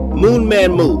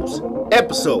Moonman Moves,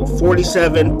 episode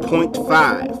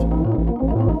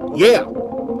 47.5. Yeah,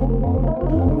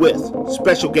 with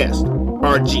special guest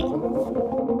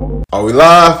RG. Are we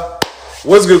live?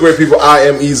 What's good, great people? I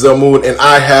am Eza Moon, and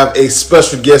I have a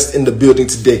special guest in the building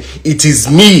today. It is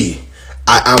me.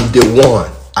 I am the one.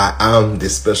 I am the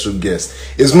special guest.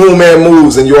 It's Moonman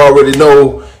Moves, and you already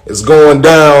know it's going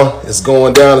down. It's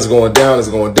going down. It's going down. It's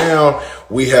going down.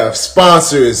 We have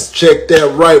sponsors. Check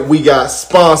that right. We got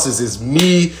sponsors. It's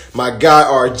me, my guy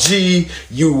RG.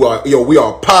 We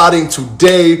are potting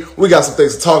today. We got some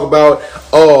things to talk about.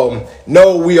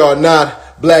 No, we are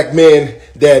not black men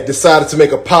that decided to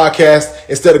make a podcast.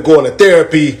 Instead of going to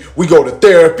therapy, we go to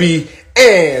therapy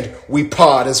and we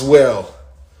pod as well.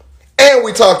 And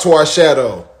we talk to our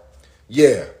shadow.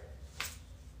 Yeah.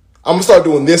 I'm gonna start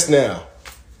doing this now.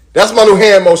 That's my new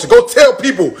hand motion. Go tell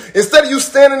people. Instead of you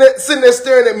sitting there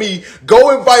staring at me,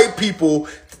 go invite people.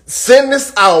 Send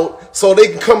this out so they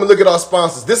can come and look at our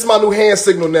sponsors. This is my new hand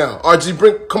signal now.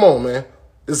 RG, come on, man.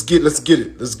 Let's get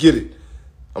it.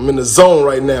 I'm in the zone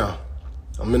right now.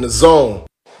 I'm in the zone.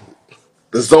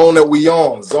 The zone that we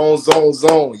on.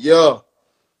 Zone. Yeah.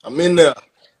 I'm in there.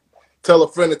 Tell a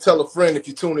friend to tell a friend if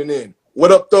you're tuning in.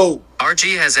 What up, though?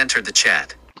 RG has entered the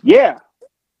chat. Yeah.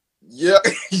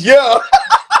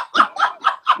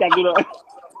 Gotta do that.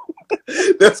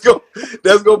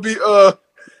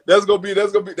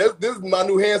 This is my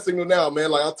new hand signal now,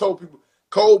 man. Like I told people,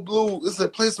 Cold Blue. Listen,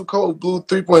 play some Cold Blue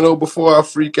 3.0 before I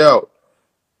freak out.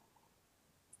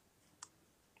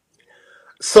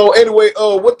 So anyway,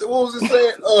 what was it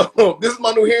saying? This is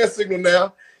my new hand signal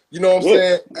now. You know what I'm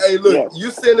saying? Hey, look,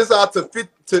 you send this out to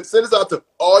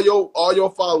all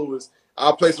your followers.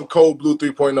 I'll play some Cold Blue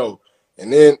 3.0,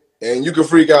 and you can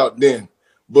freak out then.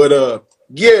 But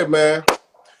yeah, man,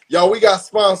 y'all, we got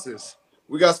sponsors.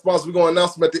 We're gonna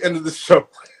announce them at the end of the show.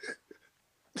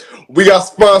 We got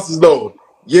sponsors though.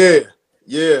 Yeah.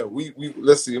 We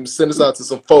let's see. Let me send this out to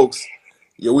some folks.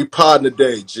 Yeah, we podding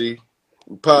today, G.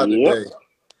 We podding today.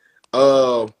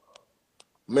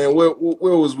 Man, where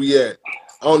was we at?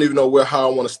 I don't even know how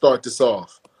I want to start this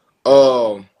off.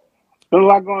 Been a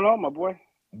lot going on, my boy.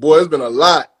 Boy, it's been a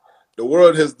lot. The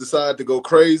world has decided to go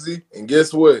crazy, and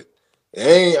guess what?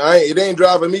 It ain't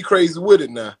driving me crazy with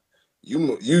it now.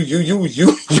 You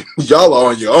y'all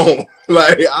are on your own.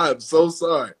 Like, I am so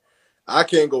sorry. I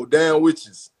can't go down with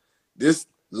you. This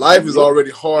life is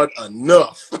already hard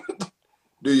enough.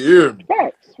 Do you hear me?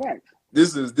 Facts.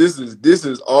 This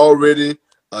is already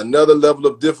another level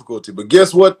of difficulty. But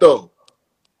guess what though?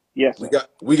 Yes.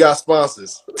 We got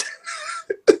sponsors.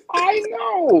 I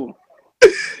know.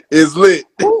 It's lit.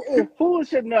 Who is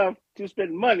foolish enough to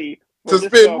spend money on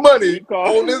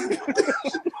this?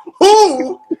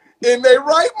 Who in their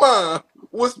right mind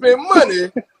would spend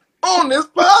money on this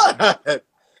pod?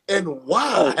 And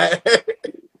why?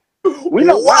 We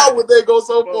know why would they go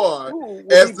so far? Who would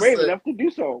be brave enough to do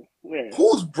so? Yeah.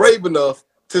 Who's brave enough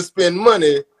to spend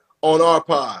money on our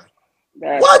pod?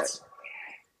 That's what? Right.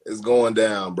 It's going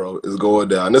down, bro. It's going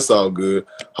down. It's all good.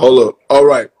 Hold up. All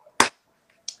right.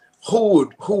 Who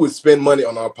would spend money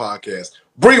on our podcast?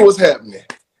 Bree, what's happening?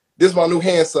 This is my new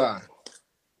hand sign.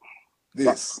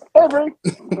 This. Hey, Bree.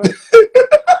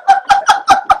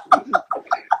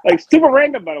 Like super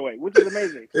random, by the way, which is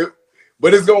amazing.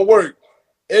 But it's gonna work.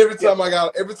 Every time I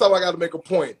got to make a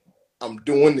point, I'm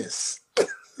doing this.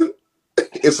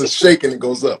 It's a shake and it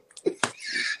goes up.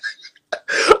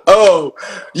 Oh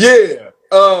yeah.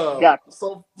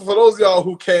 So for those of y'all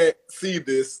who can't see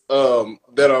this,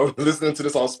 that are listening to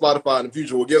this on Spotify in the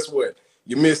future, well, guess what?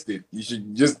 You missed it. You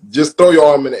should just throw your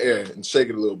arm in the air and shake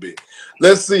it a little bit.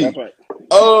 Let's see. That's right.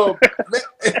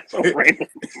 That's so random.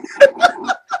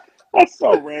 That's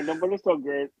so random, but it's so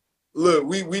good. Look,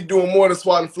 we doing more than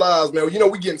swatting flies, man. You know,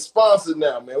 we getting sponsored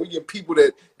now, man. We getting people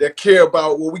that care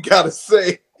about what we gotta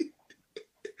say.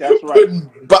 That's right.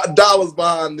 Putting dollars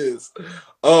behind this.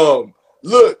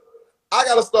 Look, I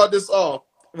gotta start this off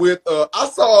with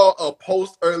I saw a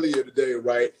post earlier today,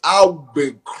 right? I've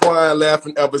been crying,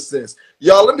 laughing ever since.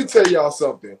 Y'all, let me tell y'all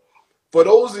something. For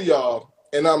those of y'all,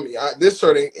 and this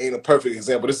shirt ain't a perfect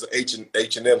example. This is an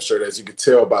H&M shirt, as you can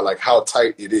tell by like how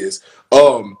tight it is.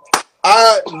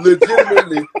 I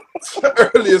legitimately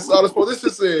earlier saw this post. This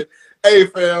just said, "Hey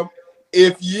fam,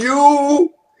 if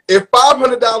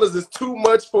 $500 is too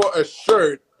much for a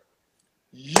shirt,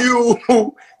 you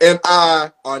and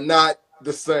I are not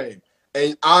the same."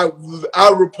 And I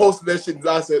reposted that shit and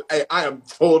I said, "Hey, I am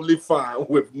totally fine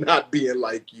with not being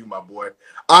like you, my boy.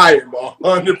 I am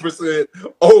 100%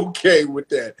 okay with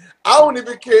that. I don't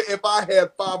even care if I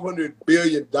had $500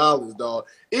 billion, dog.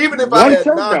 Even if I had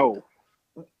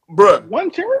bruh. One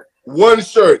shirt? One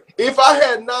shirt. If I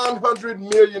had $900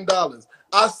 million,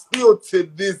 I still to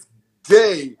this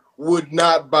day would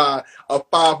not buy a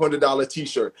 $500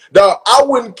 t-shirt. Now, I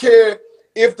wouldn't care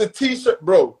if the t-shirt,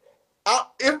 bro,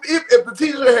 if the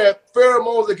t-shirt had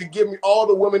pheromones that could give me all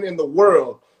the women in the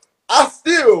world, I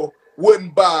still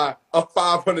wouldn't buy a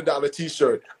 $500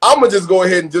 t-shirt. I'm going to just go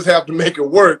ahead and just have to make it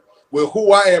work with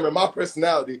who I am and my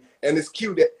personality and this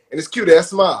cute ass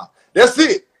smile. That's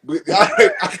it.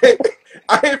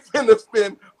 I ain't finna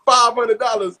spend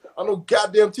 $500 on no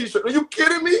goddamn t-shirt. Are you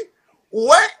kidding me?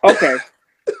 What? Okay.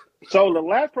 So the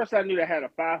last person I knew that had a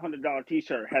 $500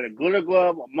 t-shirt had a glitter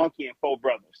glove, a monkey, and 4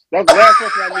 brothers. That's the last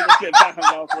person I knew that spent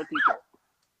 $500 for a t-shirt.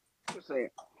 Just saying.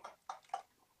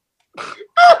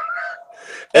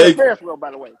 And a Ferris wheel,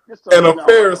 by the way. And a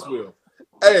Ferris wheel.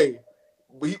 Hey,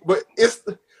 but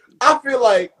I feel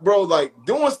like, bro, like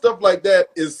doing stuff like that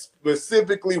is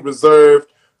specifically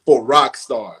reserved for rock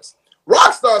stars.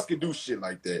 Rock stars can do shit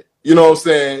like that. You know what I'm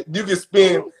saying? You can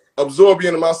spend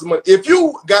absorbent amounts of money. If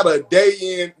you got a day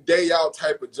in, day out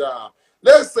type of job,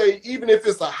 let's say even if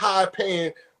it's a high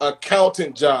paying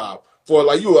accountant job for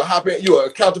like you're an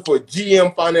accountant for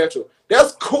GM Financial,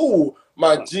 that's cool,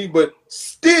 my G, but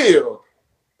still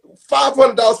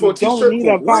 $500 for a t-shirt. You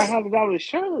don't need a $500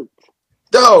 shirt.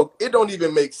 Dog, it don't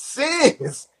even make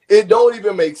sense. It don't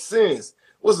even make sense.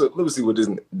 Let me see what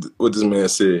this man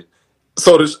said.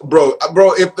 So this, bro,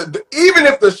 if even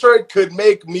if the shirt could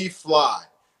make me fly,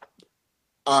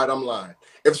 all right, I'm lying.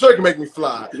 If the shirt can make me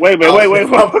fly, wait.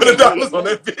 $500 on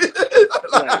that bitch.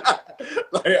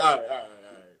 Like, all right.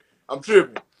 I'm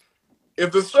tripping.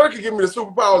 If the shirt could give me the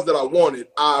superpowers that I wanted,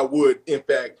 I would, in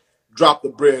fact, drop the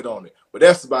bread on it. But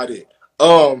that's about it.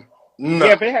 No.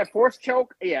 Yeah, if it had force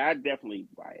choke, yeah, I'd definitely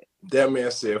buy it. That man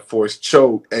said force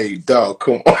choke. Hey, dog,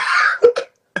 come on.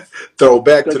 Throw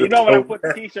back to the. You know when I put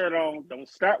the t-shirt on, don't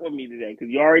start with me today because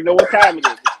you already know what time it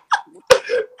is.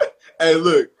 Hey,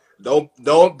 look,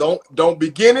 don't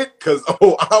begin it because I'm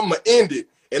gonna end it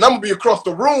and I'm gonna be across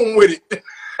the room with it.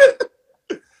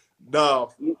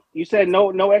 No. You said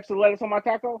no extra lettuce on my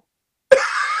taco?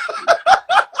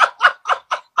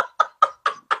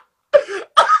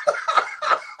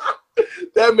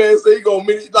 That man said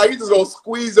he just gonna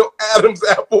squeeze your Adam's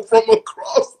apple from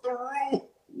across the room.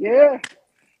 Yeah.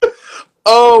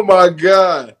 Oh my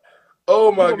God.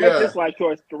 Oh my God. Make this life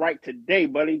choice right today,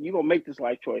 buddy. You gonna make this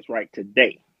life choice right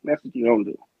today. That's what you're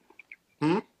gonna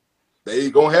do.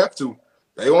 They gonna have to.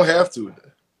 They gonna have to.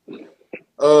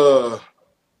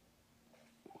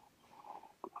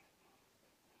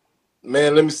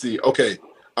 Man, let me see. Okay.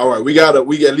 All right. We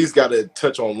at least gotta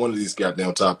touch on one of these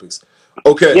goddamn topics.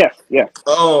 Okay. Yes.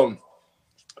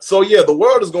 So yeah, the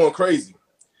world is going crazy.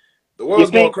 The world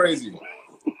is going crazy.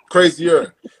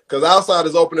 Crazier. Because outside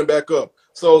is opening back up.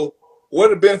 So what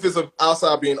are the benefits of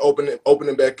outside being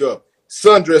opening back up?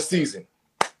 Sundress season.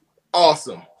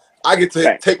 Awesome. I get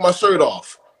to take my shirt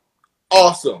off.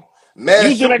 Awesome.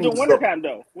 You do that during wintertime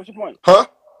though. What's your point? Huh?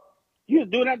 You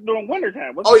do that during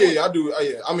wintertime. I do.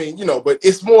 I mean, but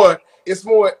it's more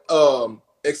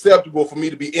acceptable for me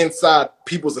to be inside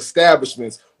people's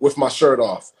establishments with my shirt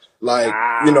off. Like,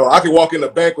 I can walk in the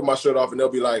bank with my shirt off and they'll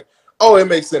be like, oh, it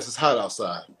makes sense. It's hot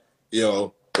outside.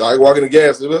 Like walking the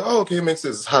gas, they'll be like, oh, okay, it makes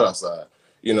sense. It's hot outside.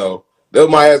 They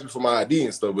might ask me for my ID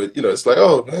and stuff, but it's like,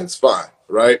 oh, man, it's fine,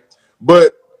 right?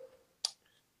 But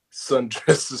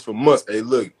sundresses for months. Hey,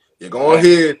 look, you go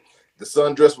ahead, the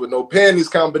sundress with no panties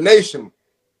combination.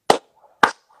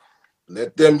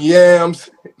 Let them yams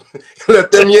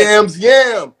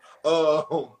yam.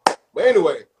 But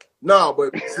anyway,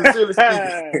 but sincerely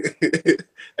speaking,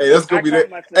 hey, that's gonna be that.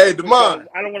 Hey, Demond,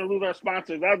 I don't want to lose our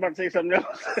sponsors. I was about to say something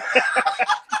else.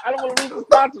 I don't want to lose the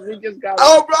sponsors. We just got.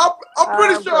 I'm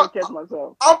pretty sure. Catch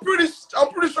myself. I'm pretty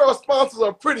sure our sponsors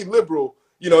are pretty liberal.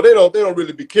 They don't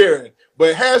really be caring.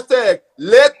 But hashtag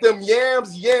let them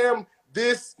yams yam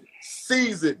this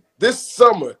season, this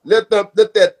summer. Let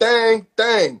that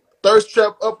thing. Thirst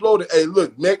trap uploaded. Hey,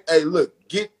 look, Nick. Hey, look.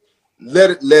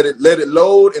 Let it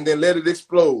load and then let it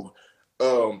explode.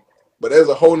 But there's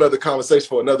a whole nother conversation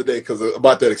for another day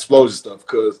about that explosion stuff.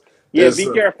 Be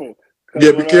careful.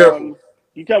 Yeah, be careful.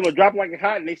 You tell them to drop like a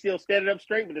hot and they still standing up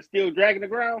straight, but they're still dragging the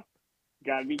ground.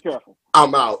 Gotta be careful.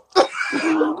 I'm out.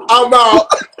 I'm out.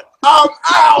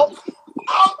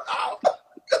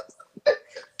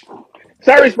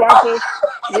 Sorry, sponsors.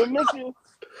 We'll miss you.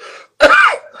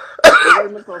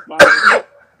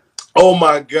 Oh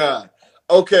my God.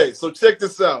 Okay, so check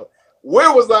this out.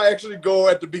 Where was I actually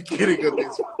going at the beginning of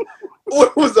this? Where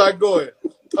was I going?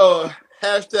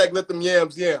 Hashtag let them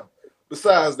yams yam.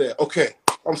 Besides that, okay,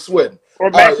 I'm sweating. Or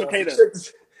mashed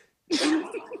potatoes.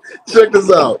 Check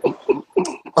this out.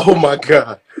 Oh my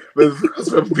God, that's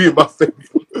gonna be my favorite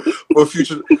for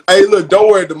future. Hey, look, don't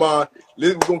worry, Demar.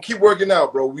 We're gonna keep working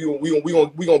out, bro. We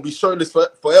gonna be shirtless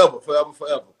forever,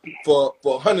 for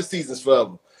 100 seasons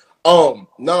forever.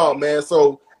 No, man.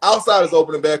 So outside is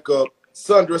opening back up.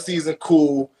 Sundress season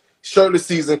cool, shirtless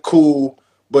season cool,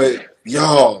 but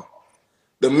y'all,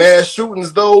 the mass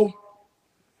shootings though,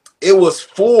 it was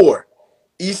 4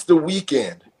 Easter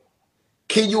weekend.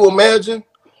 Can you imagine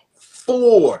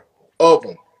 4 of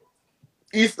them?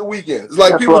 Easter weekend. It's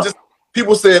like That's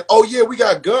people said, "Oh yeah, we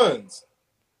got guns.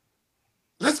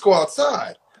 Let's go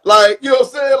outside." Like, you know what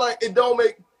I'm saying? Like, it don't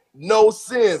make no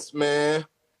sense, man.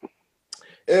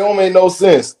 It don't make no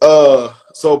sense.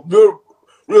 So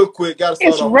real quick, gotta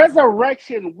start It's off with,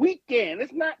 resurrection weekend.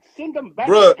 It's not send them back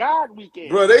to bruh, God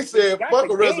weekend. they It's said, got "Fuck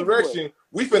the a games with. resurrection.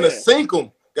 We finna Yeah. sink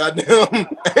them." Goddamn,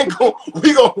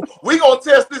 we gonna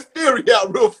test this theory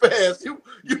out real fast. You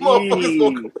motherfuckers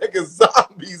gonna come back as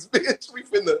zombies, bitch. We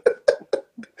finna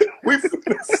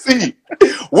see.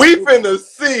 We finna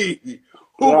see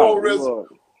who gonna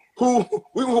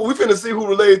we finna see who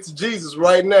related to Jesus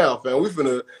right now, fam. We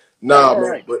finna man.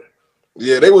 Right. But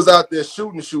yeah, they was out there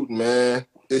shooting, man.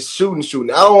 It's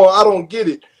shooting. I don't get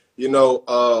it. You know.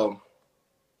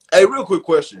 Hey, real quick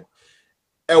question: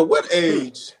 At what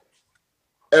age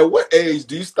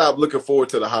do you stop looking forward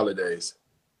to the holidays?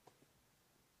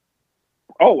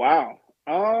 Oh wow.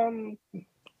 I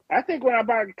think when I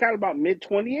about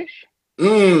mid-20ish.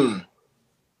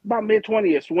 About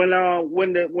mid-20ish, when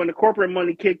the corporate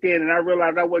money kicked in and I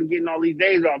realized I wasn't getting all these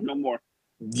days off no more.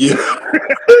 Yeah.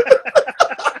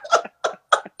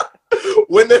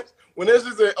 when they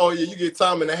just say, "Oh yeah, you get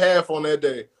time and a half on that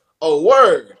day." Oh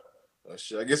word. Oh,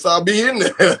 shit, I guess I'll be in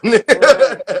there.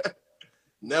 Right.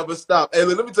 Never stop. Hey,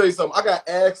 let me tell you something. I got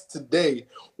asked today,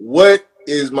 what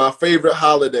is my favorite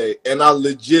holiday? And I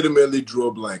legitimately drew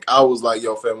a blank. I was like,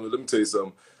 yo, family, let me tell you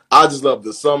something. I just love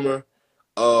the summer.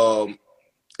 And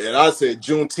I said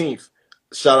Juneteenth.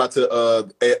 Shout out to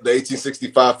the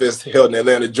 1865 Fest held in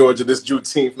Atlanta, Georgia. This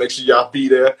Juneteenth. Make sure y'all be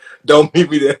there. Don't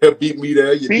meet me there. Beat me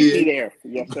there. You Beat did. me there.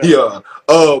 Yes, sir. Yeah.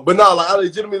 But no, like I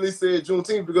legitimately said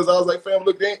Juneteenth because I was like, fam,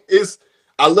 look,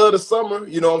 I love the summer.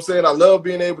 You know what I'm saying? I love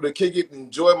being able to kick it and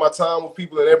enjoy my time with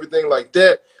people and everything like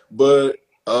that. But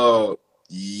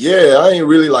yeah, I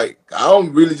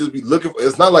don't really just be looking for,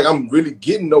 it's not like I'm really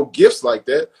getting no gifts like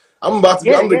that. I'm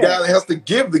the guy that has to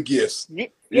give the gifts.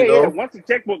 Yeah. Once the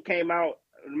checkbook came out,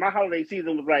 my holiday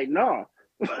season was like, no.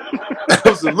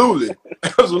 Absolutely.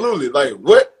 Like,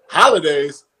 what?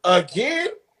 Holidays? Again?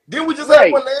 Didn't we just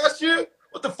have one last year?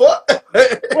 What the fuck?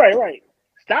 Right.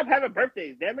 Stop having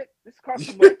birthdays, damn it. This costs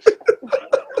too much.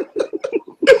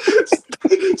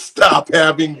 Stop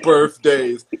having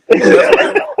birthdays.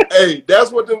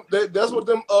 That's what them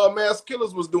mass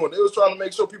killers was doing. They was trying to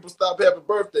make sure people stop having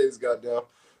birthdays, goddamn.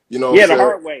 You know what I'm saying? The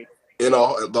hard way. You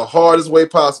know, the hardest way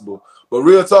possible. But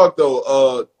real talk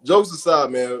though, jokes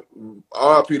aside, man,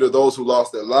 RIP to those who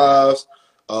lost their lives.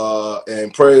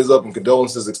 And prayers up and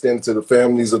condolences extended to the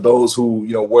families of those who,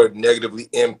 you know, were negatively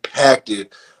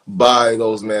impacted by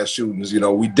those mass shootings. You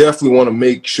know, we definitely want to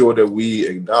make sure that we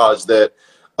acknowledge that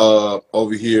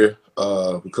over here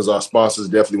because our sponsors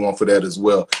definitely want for that as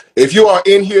well. If you are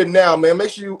in here now, man,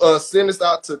 make sure you send this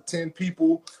out to 10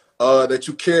 people that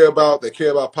you care about, that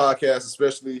care about podcasts,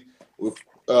 especially with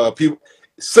people.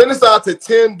 Send this out to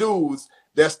 10 dudes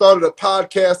that started a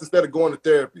podcast instead of going to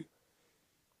therapy.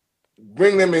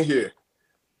 Bring them in here.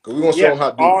 Because we're going to show them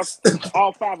how to do this.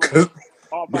 All 5 of us.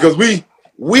 Because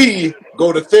we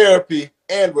go to therapy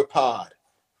and we pod.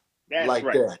 That's like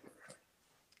right. that.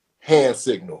 Hand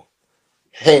signal.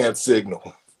 Hand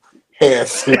signal. Hand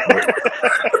signal.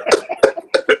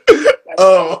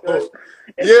 Oh,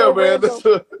 yeah, man.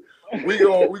 We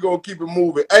gonna keep it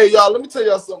moving. Hey, y'all, let me tell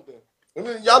y'all something.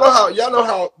 Y'all know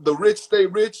how the rich stay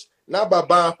rich? Not by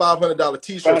buying $500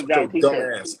 t-shirts with your dumb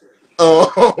ass.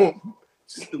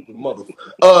 Stupid mother.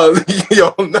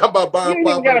 Yo, not by buying $500.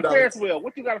 You even got a Ferris wheel.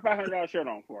 What you got a $500 shirt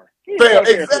on for? Fam,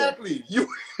 exactly. You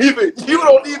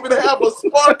don't even have a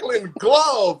sparkling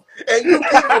glove, and you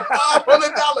give a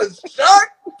 $500 shirt.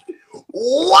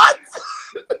 What?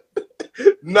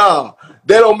 Nah,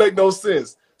 that don't make no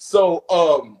sense. So,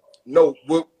 no,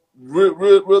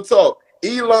 real talk.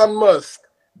 Elon Musk,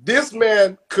 this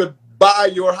man could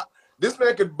buy your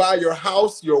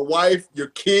house, your wife, your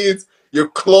kids, your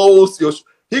clothes.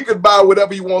 He could buy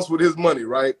whatever he wants with his money,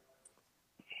 right?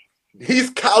 He's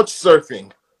couch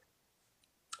surfing.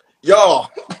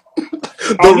 Y'all,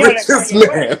 the richest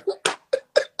man.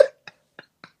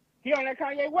 He on that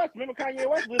Kanye West. Remember Kanye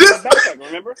West?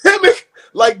 Remember?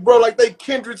 Like, bro, like they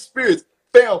kindred spirits.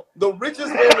 Fam, the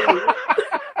richest man in the world.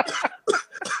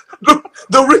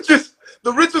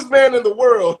 the richest man in the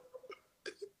world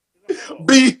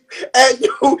be at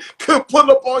you, could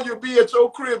pull up on you, be at your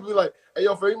crib, be like, hey,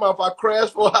 yo, fam, you mind if I crash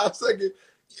for a hot second?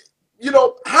 You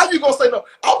know, how you gonna say no?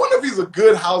 I wonder if he's a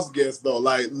good house guest, though,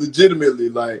 like, legitimately.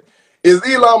 Like, is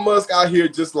Elon Musk out here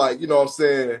just like, you know what I'm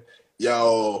saying,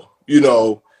 yo, you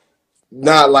know,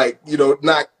 not like, you know,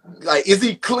 not like, is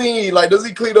he clean? Like, does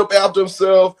he clean up after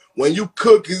himself? When you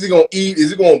cook, is he gonna eat?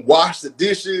 Is he gonna wash the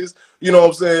dishes? You know what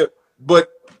I'm saying? But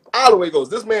either way it goes,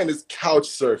 this man is couch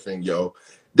surfing, yo.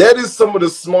 That is some of the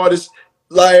smartest.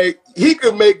 Like, he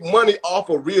could make money off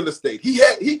of real estate.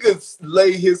 He could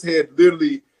lay his head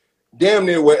literally damn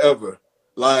near wherever.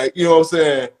 Like, you know what I'm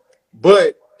saying?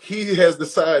 But he has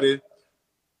decided,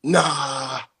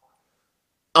 nah,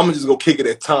 I'm gonna just go kick it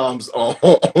at Tom's on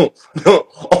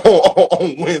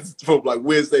Wednesday, from like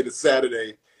Wednesday to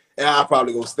Saturday. And I'll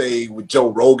probably go stay with Joe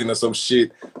Rogan or some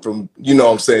shit from, you know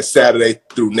what I'm saying, Saturday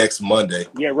through next Monday.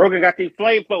 Yeah, Rogan got these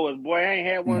flamethrowers, boy. I ain't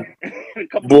had one in a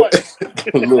couple Boy, months.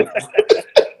 look.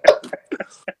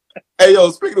 Hey, yo,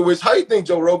 speaking of which, how you think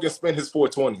Joe Rogan spent his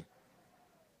 420?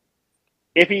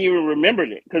 If he even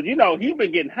remembered it. Because, you know, he's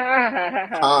been getting high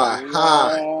for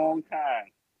a long time.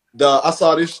 Dog, I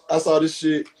saw this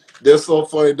shit. That's so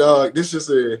funny, dog. This shit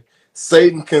said,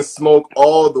 Satan can smoke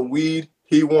all the weed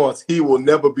he wants. He will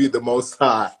never be the most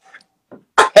high.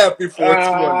 Happy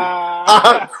 420.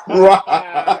 I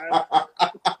cried.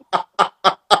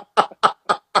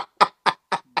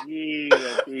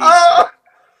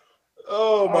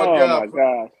 Oh my God. My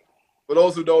gosh. For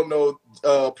those who don't know,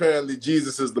 apparently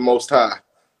Jesus is the most high.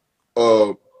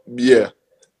 Yeah.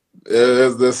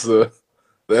 That's a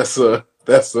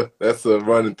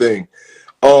running thing.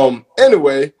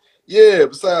 Anyway, yeah,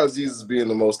 besides Jesus being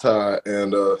the most high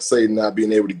and Satan not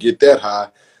being able to get that high,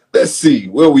 let's see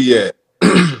where we at.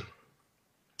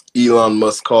 Elon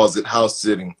Musk calls it house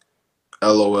sitting.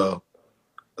 LOL.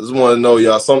 I just want to know,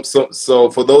 y'all. So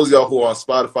for those of y'all who are on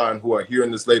Spotify and who are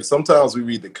hearing this later, sometimes we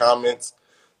read the comments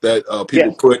that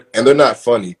people put, and they're not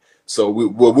funny. So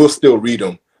we'll still read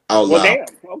them out loud. Damn.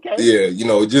 Okay. Yeah, you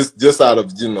know, just out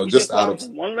of, you know, just out of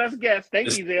one less guess.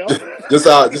 Thank you, Zell. just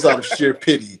out of sheer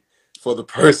pity for the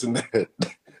person that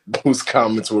whose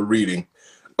comments we're reading.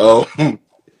 No,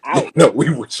 we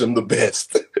wish them the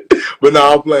best. But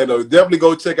no, I'm playing though. Definitely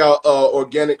go check out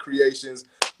Organic Creations.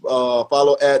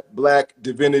 Follow at Black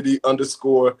Divinity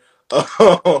 _.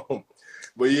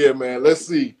 But yeah, man, let's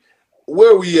see.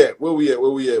 Where we at with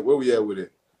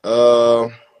it?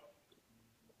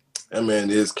 That man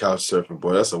is couch surfing,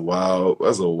 boy. That's a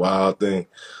wild thing.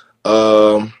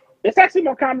 It's actually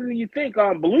more common than you think.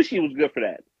 Belushi was good for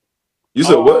that. You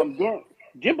said what?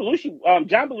 John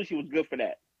Belushi was good for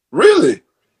that. Really?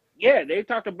 Yeah, they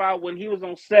talked about when he was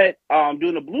on set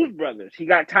doing the Blues Brothers. He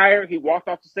got tired. He walked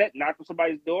off the set, knocked on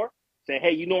somebody's door, said,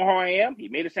 "Hey, you know how I am?" He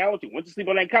made a sandwich. He went to sleep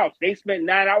on that couch. They spent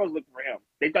 9 hours looking for him.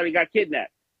 They thought he got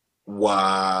kidnapped.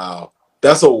 Wow,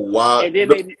 that's a wild. And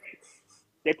then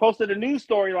they posted a news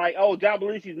story like, "Oh, John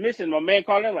Belushi's missing." My man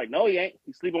called in like, "No, he ain't.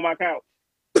 He's sleeping on my couch."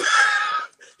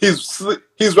 He's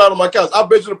right on my couch. I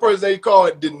bet you the person that he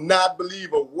called did not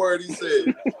believe a word he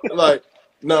said. Like,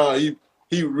 nah, he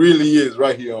really is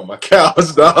right here on my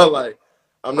couch, dog. Like,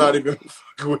 I'm not even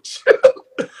fucking with you.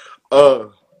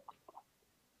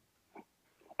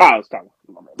 I was talking.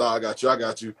 No, I got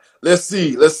you. Let's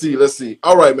see.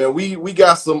 All right, man. We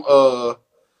got some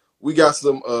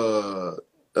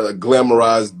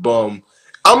glamorized bum.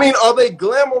 I mean, are they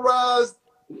glamorized?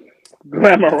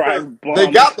 Glamorized bum. They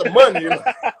got the money.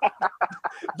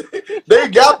 They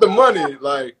got the money.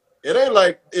 Like, it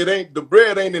ain't the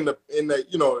bread ain't in the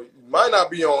you know, it might not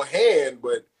be on hand,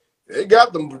 but they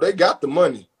got the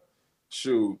money.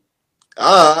 Shoot.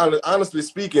 Honestly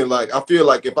speaking, like, I feel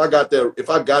like if I got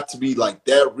to be like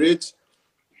that rich,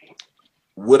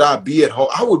 would I be at home?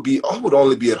 I would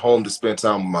only be at home to spend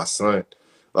time with my son.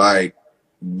 Like,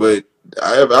 but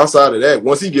outside of that,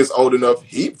 once he gets old enough,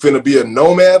 he finna be a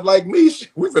nomad like me.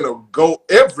 We finna go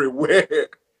everywhere.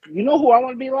 You know who I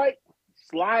want to be like?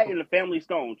 Sly and the Family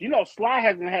Stones. You know, Sly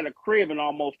hasn't had a crib in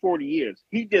almost 40 years.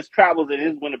 He just travels in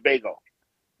his Winnebago.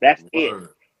 That's it.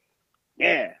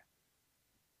 Yeah.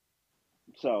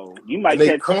 So you might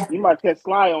catch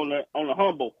Sly on the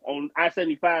Humble on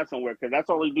I-75 somewhere, because that's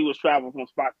all he do is travel from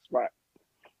spot to spot.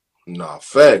 Nah,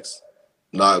 facts.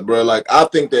 Nah, bro. Like, I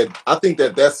think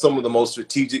that that's some of the most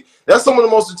strategic. That's some of the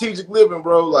most strategic living,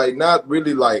 bro. Like, not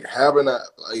really like having a,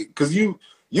 like, because you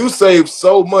save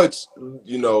so much,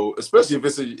 you know, especially if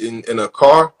it's in a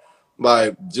car,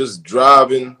 like just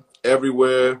driving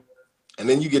everywhere, and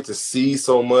then you get to see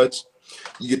so much.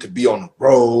 You get to be on the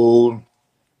road.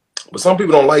 But some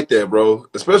people don't like that, bro.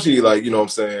 Especially, like, you know what I'm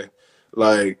saying,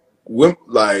 Like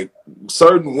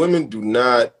certain women do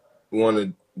not want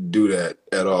to do that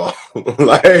at all.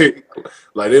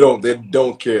 like they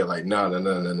don't care. Like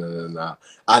nah.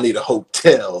 I need a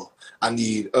hotel. I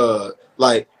need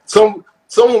like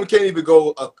someone can't even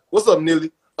go. What's up,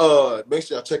 Nilly? Make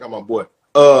sure I check out my boy.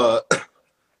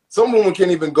 Some women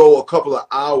can't even go a couple of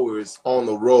hours on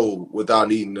the road without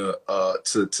needing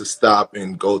to stop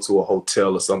and go to a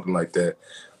hotel or something like that.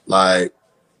 Like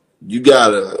you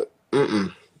gotta.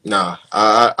 Nah,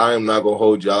 I am not gonna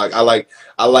hold you. I like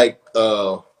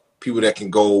people that can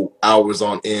go hours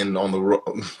on end on the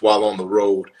while on the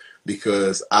road,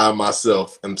 because I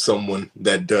myself am someone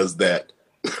that does that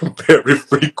very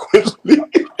frequently.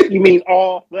 You mean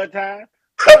all the time?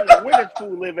 Where does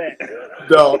food live at?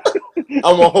 No,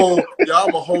 I'm a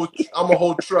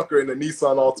whole trucker in a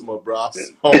Nissan Altima, bro.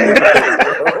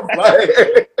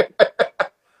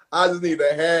 I just need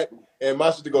a hat and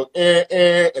my shit to go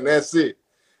and that's it.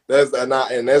 That's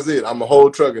it. I'm a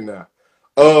whole trucker now.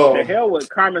 The hell with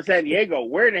Carmen Sandiego.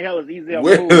 Where in the hell is Ezel?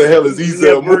 Where the hell is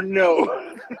Ezel? Never know.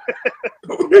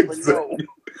 Never know.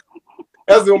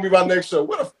 That's gonna be my next show.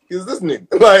 What the f is this nigga?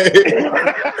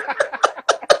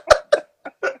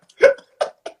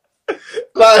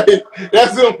 Like,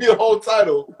 that's gonna be the whole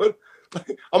title.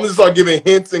 I'm just start giving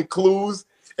hints and clues,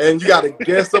 and you got to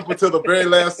guess up until the very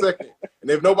last second. And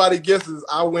if nobody guesses,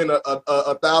 I win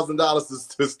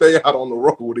 $1,000 to stay out on the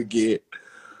road again.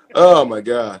 Oh my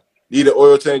God! Need an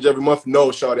oil change every month? No,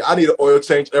 shawty. I need an oil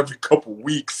change every couple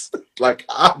weeks. Like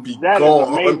I'll be that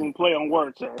gone. That is amazing play on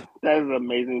words, sir. That is an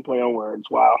amazing play on words.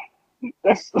 Wow,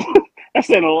 that's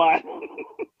saying a lot.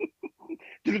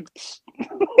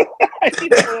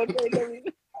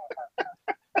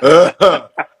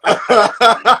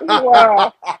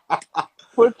 Wow.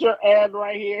 Put your ad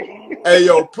right here. Hey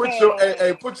yo, put your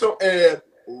ad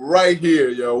right here,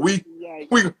 yo. We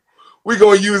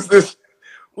gonna use this.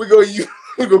 We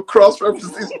gonna cross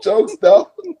reference these jokes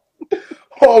now.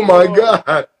 Oh my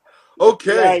God.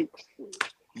 Okay. Yikes.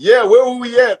 Yeah, where were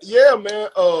we at? Yeah, man.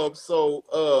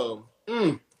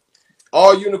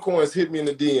 All unicorns hit me in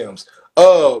the DMs.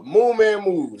 Moon Man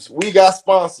Moves. We got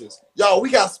sponsors. Y'all, we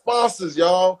got sponsors,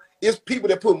 y'all. It's people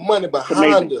that put money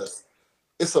behind us.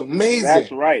 It's amazing.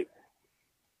 That's right.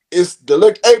 It's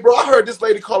hey, bro, I heard this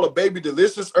lady call a baby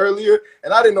delicious earlier,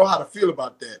 and I didn't know how to feel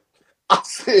about that. I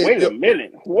said, wait a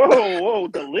minute. Whoa,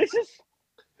 delicious?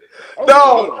 Oh,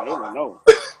 no.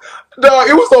 No,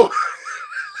 it was so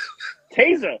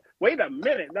Taser, wait a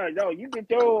minute. No, you get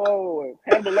your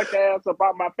handle like ass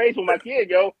about my face with my kid,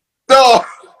 yo. No,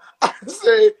 I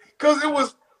said, because it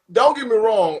was, don't get me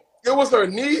wrong, it was her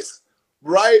niece,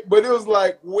 right? But it was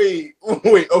like, wait, of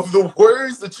the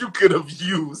words that you could have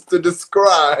used to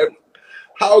describe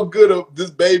how good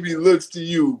this baby looks to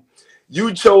you,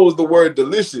 you chose the word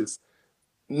delicious.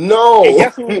 No. And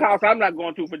guess whose house I'm not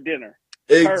going to for dinner?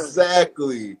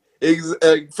 Exactly.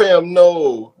 Fam,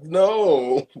 no.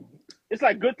 It's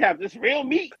like Good Times. It's real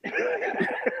meat.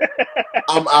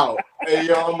 I'm out. Hey,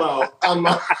 yo, I'm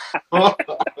out.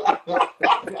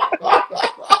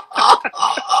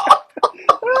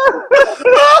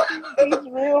 It's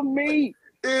real meat.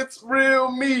 It's real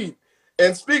meat.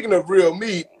 And speaking of real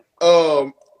meat,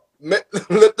 let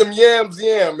them yams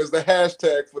yam is the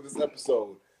hashtag for this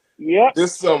episode. Yep.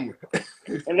 This summer.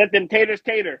 And let them taters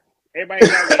tater. Everybody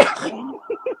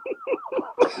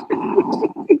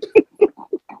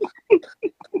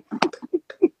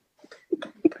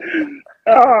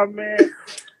Oh man.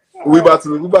 We about to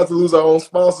lose our own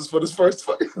sponsors for this first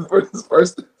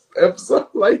episode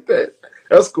like that.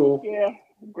 That's cool. Yeah.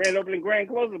 Grand opening, grand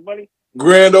closing, buddy.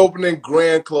 Grand opening,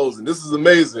 grand closing. This is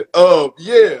amazing.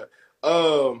 Yeah.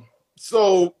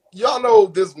 So y'all know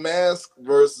this mask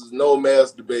versus no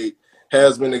mask debate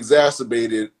has been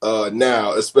exacerbated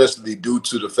now, especially due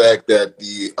to the fact that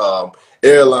the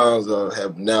airlines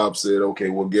have now said, okay,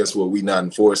 well, guess what? We're not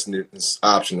enforcing it. It's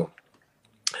optional.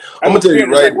 I'm gonna tell you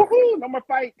right. Like, woohoo, no more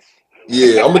fights.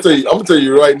 Yeah, I'm gonna tell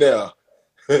you right now.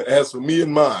 As for me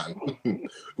and mine,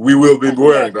 we will be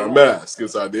wearing our masks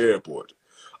inside the airport.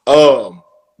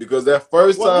 Because that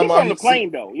first time on the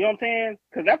plane though, you know what I'm saying?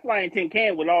 Because that flying tin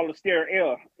can with all the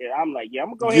stereo air, I'm like, yeah, I'm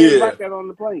gonna go ahead and rock that on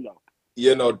the plane though.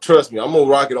 Yeah, no, trust me, I'm gonna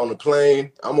rock it on the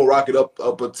plane. I'm gonna rock it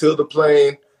up until the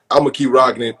plane. I'm gonna keep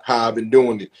rocking it how I've been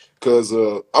doing it. Cause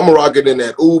I'm gonna rock it in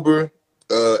that Uber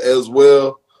as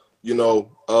well. You know,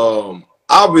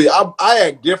 I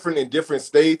act different in different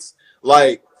states.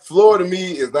 Like Florida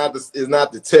me is not the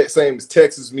same as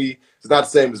Texas me. It's not the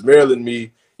same as Maryland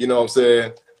me. You know what I'm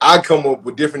saying? I come up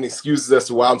with different excuses as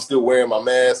to why I'm still wearing my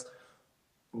mask.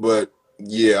 But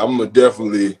yeah, I'm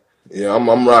definitely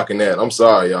I'm rocking that. I'm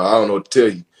sorry, y'all. I don't know what to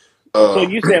tell you. So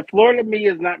you said Florida me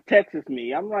is not Texas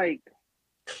me. I'm like,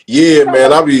 yeah,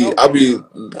 man. okay.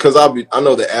 Because I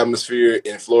know the atmosphere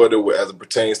in Florida as it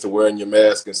pertains to wearing your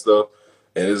mask and stuff,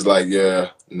 and it's like,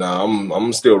 yeah, nah,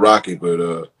 I'm still rocking, but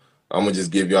I'm gonna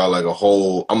just give y'all like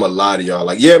I'm gonna lie to y'all,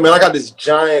 like, yeah, man, I got this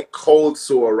giant cold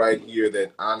sore right here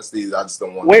that honestly I just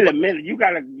don't want Wait a nobody.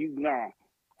 minute, no.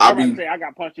 I I'm about to be say I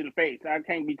got punched in the face. I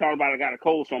can't be talking about I got a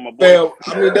cold sore on my voice. Fam,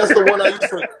 I mean, that's the one I used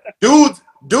to.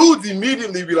 Dudes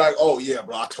immediately be like, "Oh yeah,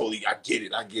 bro, I get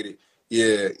it.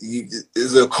 Yeah,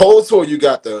 is it a cold sore? You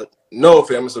got the no,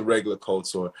 fam, it's a regular cold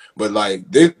sore. But like,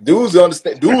 dudes will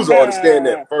understand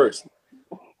that first.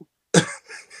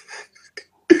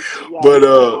 But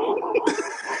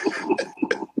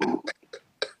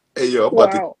hey yo,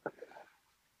 Wow.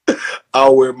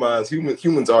 I'll wear mine.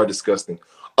 Humans are disgusting.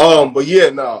 But yeah,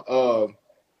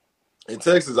 in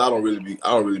Texas, I don't really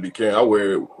be caring. I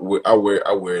wear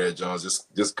that Jones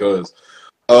just cause.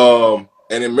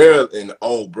 And in Maryland,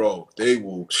 oh, bro, they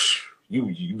will.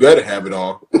 You better have it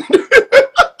on.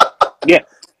 Yeah.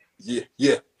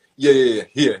 Yeah.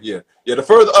 The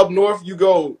further up north you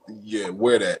go, yeah,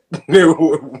 wear that.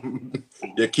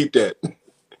 Yeah, keep that.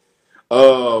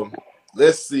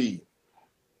 Let's see.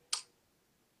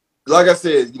 Like I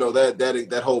said,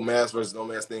 that whole mask versus no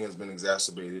mask thing has been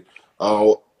exacerbated.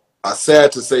 I'm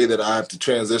sad to say that I have to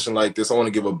transition like this. I want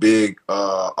to give a big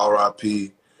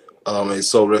RIP. And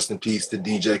so rest in peace to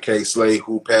DJ K Slay,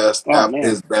 who passed Oh after man.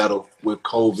 his battle with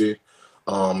COVID.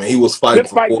 And he was fighting Good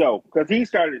for fight 4. though, because he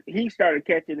started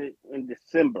catching it in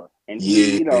December, and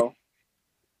Yeah,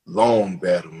 long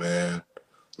battle, man.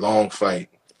 Long fight.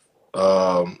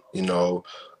 You know,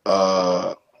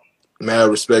 mad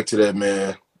respect to that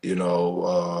man.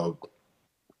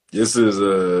 This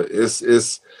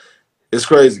is it's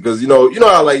crazy because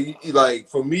how like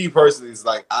for me personally, it's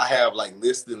like I have like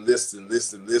lists and lists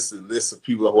of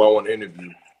people who I want to interview.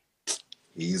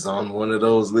 He's on one of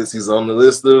those lists. He's on the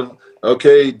list of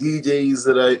DJs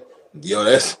that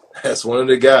that's one of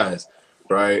the guys,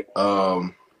 right?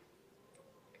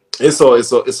 It's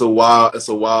a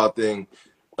wild thing,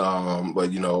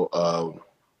 but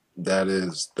that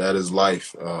is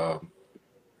life,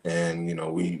 and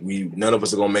we none of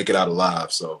us are gonna make it out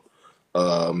alive. So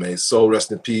may his soul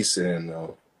rest in peace, and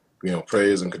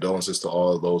prayers and condolences to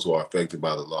all of those who are affected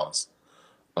by the loss.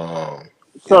 Yeah,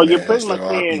 so you're man. pretty Hashtag much RIP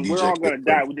saying we're DJ all gonna K.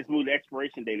 die. We just move the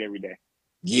expiration date every day.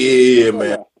 Yeah, Fair man.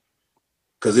 enough.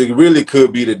 Because it really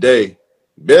could be today.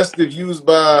 Best if used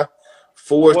by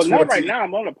Well, not right 420. now.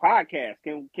 I'm on a podcast.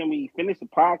 Can we finish the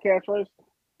podcast first?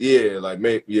 Yeah, like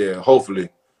maybe. Yeah, hopefully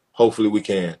we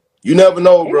can. You never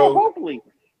know, Ain't no bro. hopefully.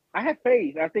 I have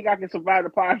faith. I think I can survive the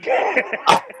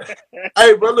podcast.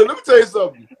 Hey, brother, let me tell you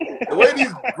something. The way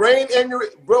these brain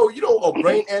aneurysm, bro, a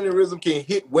brain aneurysm can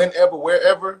hit whenever,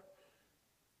 wherever,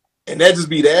 and that just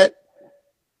be that.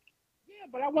 Yeah,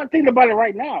 but I wasn't thinking about it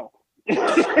right now.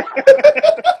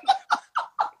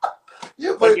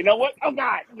 Yeah, Like, but you know what? Oh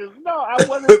God, no, I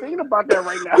wasn't thinking about that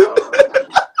right now.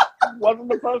 Wasn't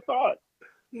the first thought.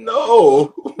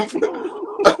 no.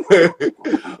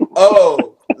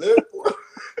 Oh,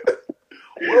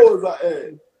 where was I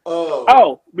at?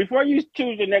 Oh, before you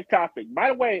choose your next topic, by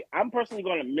the way, I'm personally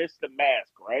going to miss the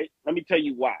mask, right? Let me tell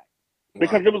you why. Wow.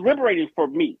 Because it was liberating for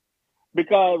me.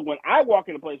 Because when I walk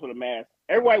in a place with a mask,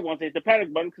 everybody wants to hit the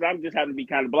panic button because I'm just having to be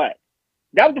kind of black.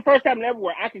 That was the first time ever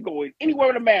where I could go in anywhere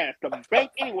with a mask, the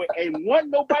bank anywhere, and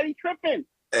wasn't nobody tripping.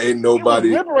 Ain't It was nobody.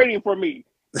 liberating for me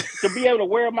to be able to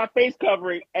wear my face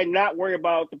covering and not worry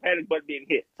about the panic button being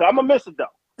hit. So I'm gonna miss it though.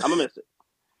 I'm gonna miss it.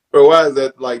 Bro, why is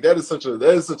that? Like, that's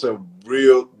a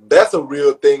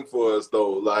real thing for us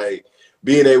though. Like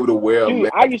being able to wear a Dude,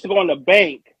 mask. I used to go in the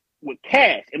bank with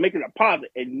cash and make it a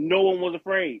deposit, and no one was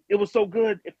afraid. It was so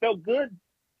good. It felt good.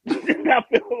 I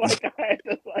feel like I had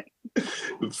to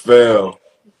Fam,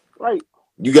 right.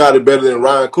 you got it better than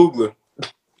Ryan Coogler.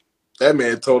 That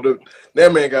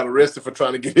man got arrested for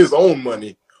trying to get his own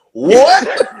money. What?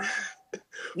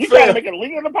 You trying to Fam, make a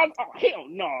legal deposit? Oh hell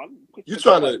no! you Push that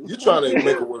trying to button. you trying to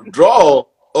make a withdrawal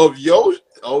of your?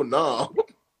 Oh no,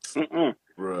 Mm-mm.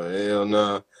 bro, hell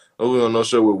nah. Oh, we on no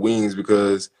show with wings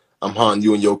because I'm haunting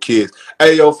you and your kids.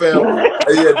 Hey yo, fam.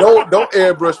 Hey, yeah, don't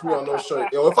airbrush me on no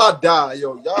shirt. Yo, if I die,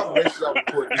 y'all make sure y'all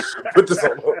record this shit. Put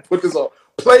this on.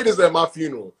 Play this at my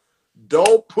funeral.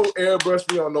 Don't put airbrush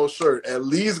me on no shirt. At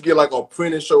least get like a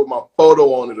printed shirt with my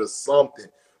photo on it or something.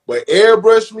 But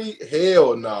airbrush me,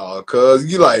 hell no, cause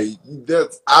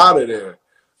that's out of there.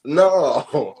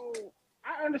 No.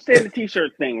 I understand the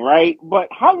t-shirt thing, right? But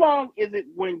how long is it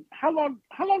how long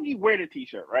do you wear the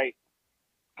t-shirt, right?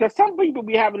 Because some people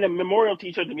be having a memorial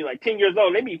t-shirt to be like 10 years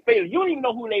old. They be faded. You don't even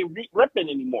know who they ripping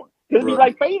anymore. Because it be Bro,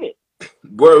 like faded.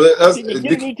 Bro, Did you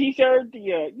get a new T-shirt?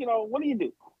 What do you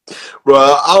do? bro,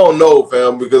 I don't know,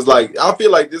 fam, because like I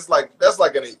feel like that's like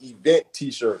an event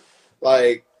T-shirt,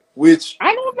 like which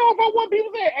I don't know if I want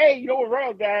people to say, "Hey, what's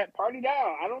wrong, Dad? Party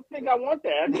down." I don't think I want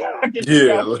that. I just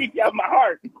yeah. keep you out my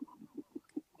heart.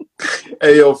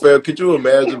 Hey, yo, fam, could you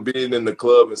imagine being in the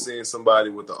club and seeing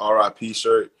somebody with the RIP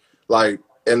shirt, like,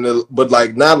 but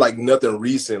like not like nothing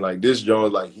recent, like this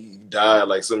Jones, like he died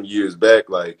like some years back,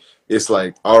 like it's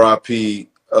like RIP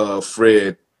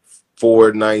Fred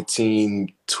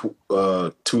 4/19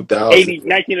 2000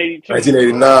 1982.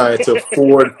 1989 to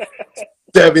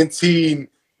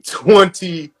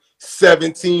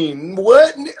 4/17/2017.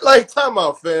 What? Like, time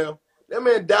out, fam. That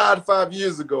man died 5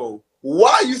 years ago.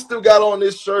 Why you still got on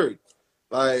this shirt?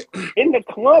 Like, In the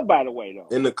club, by the way, though.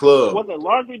 in the club. Was it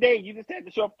laundry day? You just had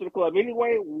to show up to the club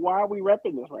anyway. Why are we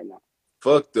repping this right now?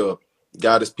 Fucked up.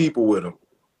 Got his people with him.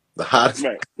 The hottest.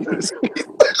 Right. Had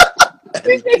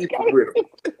his people with him.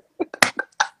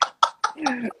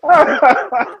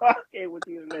 Okay, with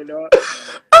you today, dog.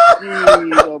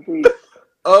 Jeez, oh, please.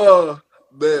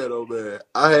 Man, oh man.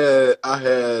 I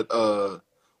had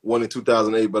one in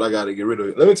 2008, but I gotta get rid of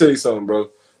it. Let me tell you something, bro.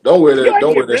 Don't wear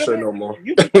that shirt no more.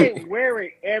 You just can't wear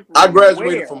it everywhere. I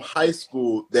graduated from high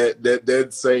school that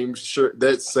same shirt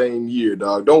that same year,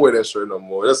 dog. Don't wear that shirt no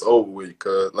more. That's over with,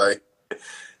 cuz like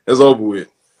it's over with.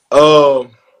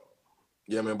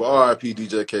 Yeah, man, but RIP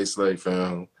DJ K Slade,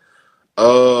 fam.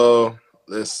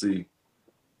 Let's see.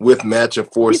 With matching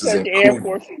forces and Air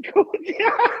Force and Coogee,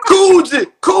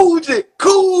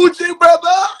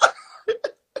 brother.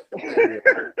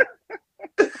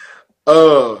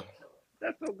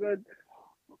 That's so good.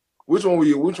 Which one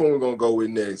we gonna go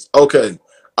with next? Okay.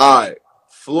 All right.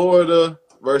 Florida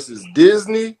versus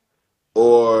Disney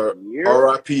or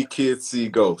RIP Kids See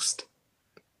Ghost?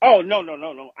 Oh, no.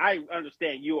 I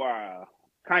understand you are a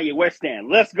Kanye West stan.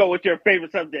 Let's go with your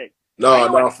favorite subject.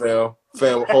 No, fam.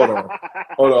 Fam, hold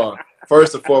on.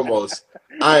 First and foremost,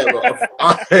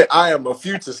 I am a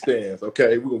Future stan.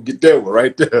 Okay, we're gonna get that one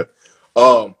right there.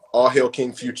 All hail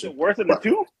King Future. Worse than the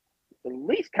two? At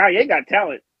least Kanye got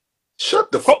talent.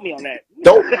 Shut the quote me on that.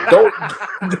 Don't.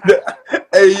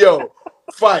 Hey yo,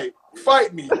 fight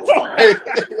me.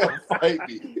 Fight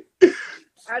me.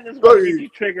 I just want to get you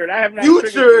triggered. I have not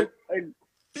Future.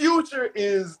 Future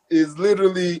is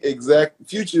literally exact.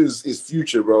 Future is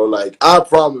Future, bro. Like, I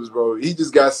promise, bro. He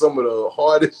just got some of the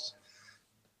hardest.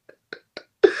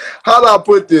 How do I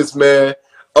put this, man?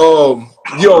 Yo,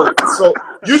 so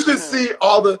you should see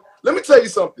all the. Let me tell you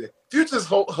something. Future's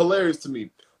hilarious to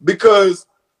me because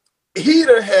he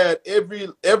done had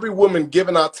every woman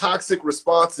giving out toxic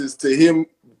responses to him,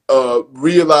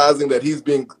 realizing that he's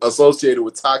being associated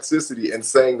with toxicity and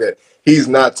saying that he's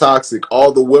not toxic.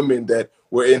 All the women that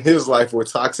were in his life were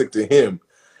toxic to him,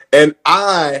 and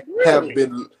I have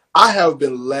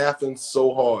been laughing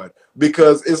so hard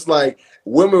because it's like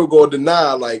women will go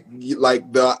deny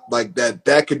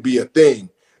that could be a thing.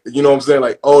 You know what I'm saying?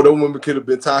 Like, oh, the woman could have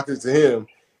been toxic to him,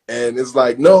 and it's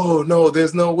like, no,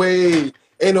 there's no way.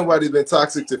 Ain't nobody been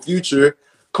toxic to Future.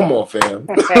 Come on, fam.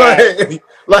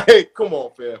 like, come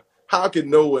on, fam. How can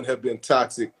no one have been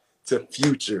toxic to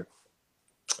Future?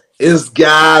 It's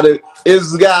gotta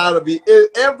be.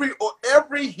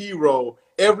 Every hero,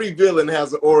 every villain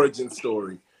has an origin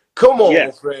story. Come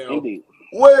on, fam. Indeed.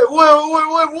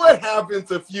 What happened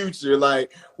to Future?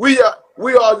 Like, we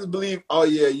all just believe, oh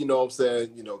yeah, you know what I'm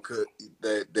saying,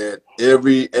 that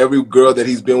every girl that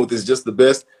he's been with is just the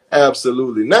best.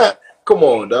 Absolutely not. Come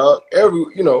on, dog.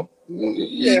 You know.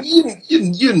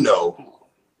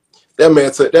 That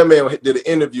man did an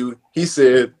interview. He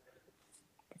said,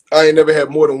 I ain't never had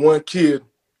more than one kid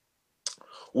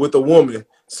with a woman.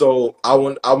 So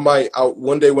one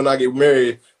day when I get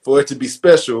married, for it to be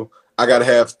special, I gotta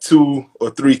have 2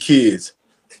 or 3 kids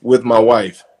with my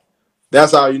wife.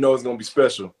 That's how you know it's gonna be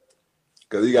special.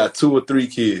 Cause he got 2 or 3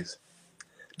 kids.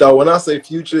 Dog, when I say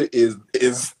Future is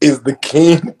the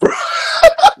king, bro.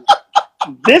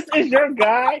 This is your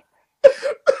guy?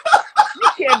 You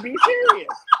can't be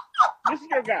serious. This is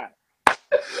your guy.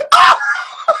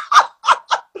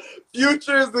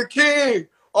 Future is the king.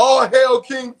 All hail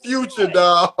King Future,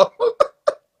 dog.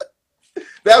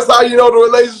 That's how you know the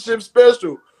relationship's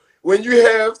special. When you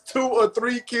have 2 or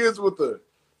 3 kids with her.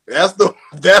 That's the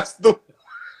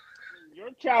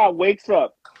Your child wakes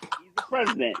up, he's the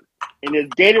president, and is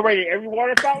Gatorade at every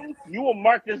water fountain, you will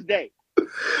mark this day.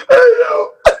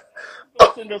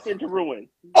 Don't send us into ruin.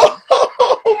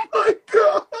 Oh my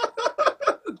God.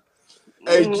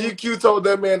 Hey, GQ told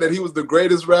that man that he was the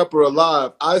greatest rapper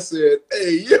alive. I said,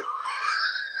 hey, yo.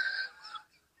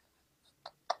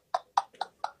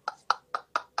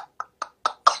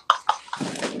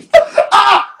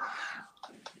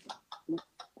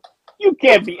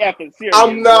 can't be effing serious.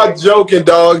 I'm not right? joking,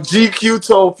 dog. GQ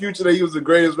told Future that he was the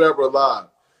greatest rapper alive.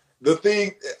 The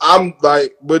thing, I'm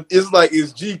like, but it's like,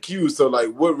 it's GQ, so like,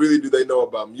 what really do they know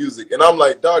about music? And I'm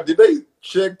like, dog, did they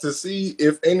check to see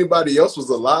if anybody else was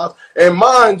alive? And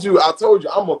mind you, I told you,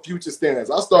 I'm a Future stan.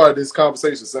 I started this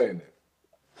conversation saying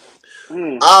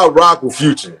that. I rock with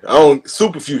Future. I don't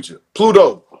Super Future.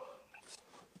 Pluto.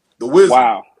 The Wizard.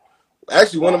 Wow.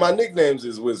 Actually, one of my nicknames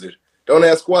is Wizard. Don't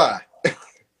ask why.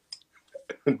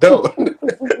 Don't.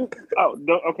 Oh,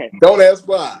 no, okay. Don't ask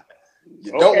why.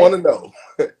 You don't want to know.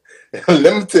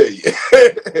 Let me tell you.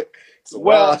 So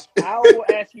well, I will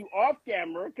ask you off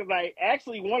camera because I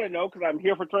actually want to know because I'm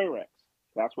here for train wrecks.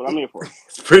 That's what I'm here for.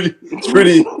 It's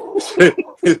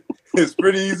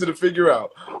pretty easy to figure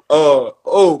out.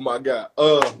 Oh my God.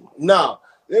 Now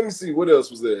let me see what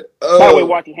else was there. By the way,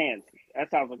 wash your hands. That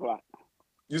sounds like a lot.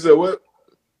 You said what?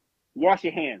 Wash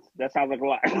your hands. That sounds like a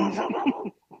lot.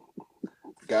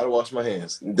 Gotta wash my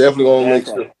hands. Definitely gonna make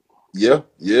sure. Right.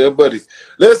 Yeah, buddy.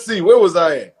 Let's see. Where was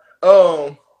I at?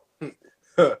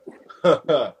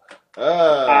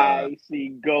 I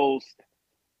see Ghost.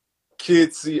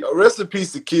 Kid C. Rest in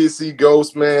peace to Kid C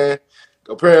Ghost, man.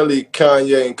 Apparently,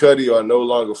 Kanye and Cudi are no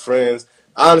longer friends.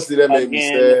 Honestly, that made me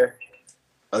sad.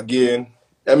 Again,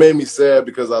 that made me sad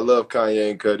because I love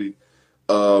Kanye and Cudi.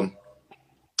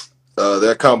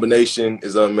 Their combination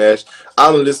is unmatched. I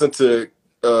listened to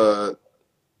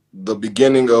the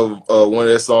beginning of one of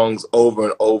their songs over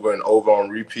and over and over on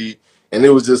repeat, and it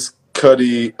was just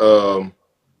Cudi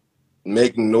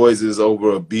making noises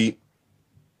over a beat,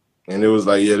 and it was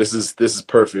like, yeah, this is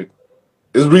perfect.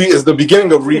 It's the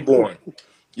beginning of Reborn.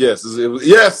 Yes,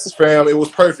 yes, fam, it was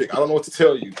perfect. I don't know what to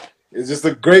tell you. It's just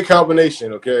a great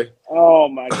combination. Okay. Oh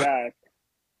my God.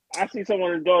 I see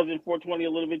someone indulging 420 a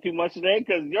little bit too much today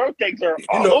because your takes are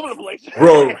all over the place.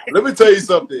 Bro, let me tell you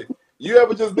something. You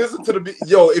ever just listen to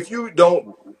if you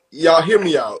don't, y'all hear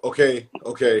me out, okay?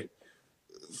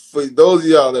 For those of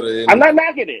y'all that are I'm not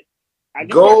knocking it.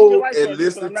 Go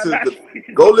listen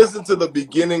to the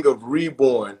beginning of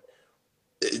Reborn.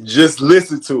 Just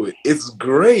listen to it. It's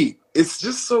great. It's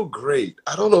just so great.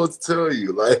 I don't know what to tell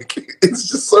you. Like, it's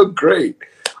just so great.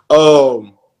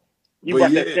 You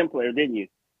brought that stem player, didn't you?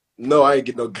 No, I ain't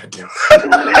get no goddamn.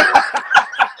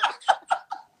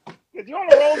 Because you're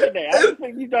on a roll today. I just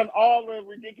think you've done all the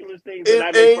ridiculous things.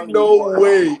 It ain't no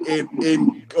way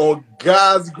in on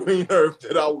God's green earth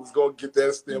that I was gonna get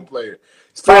that stem player.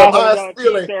 Fam, I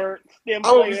still ain't stem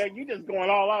player. You just going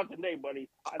all out today, buddy.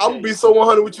 I'm gonna be so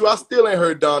 100 with you. I still ain't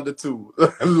heard Donda 2.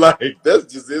 Like, that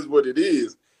just is what it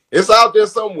is. It's out there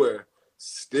somewhere.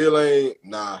 Still ain't.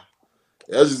 Nah.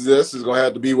 That's just gonna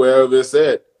have to be wherever it's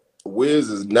at. Wiz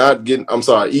is not getting. I'm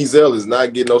sorry, Ezel is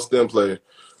not getting no stem player.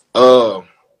 That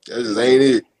just ain't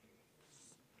it.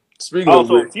 Speaking of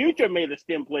which, if Future made a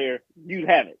stem player, you'd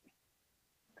have it.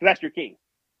 Cause that's your king.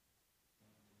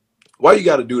 Why you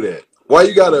gotta do that? Why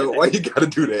you gotta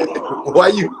do that?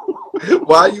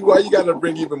 Why you gotta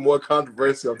bring even more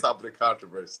controversy on top of the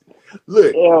controversy?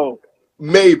 Look,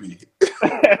 maybe. He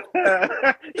said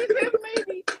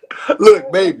maybe.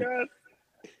 Look, maybe.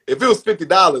 If it was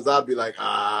 $50, I'd be like,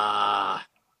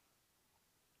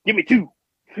 give me two.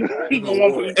 He's the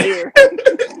one for each year.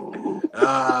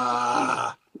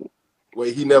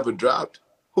 Wait, he never dropped?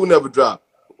 Who never dropped?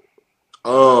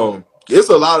 It's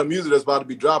a lot of music that's about to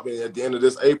be dropping at the end of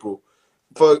this April.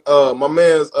 For my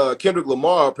man's Kendrick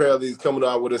Lamar apparently is coming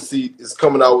out with a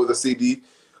CD.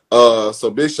 So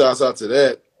big shouts out to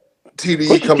that.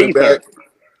 TDE coming back.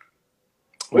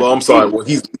 Well, I'm sorry. Well,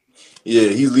 he's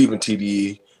leaving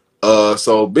TDE.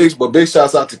 So big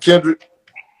shouts out to Kendrick.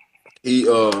 He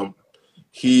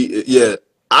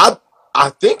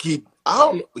think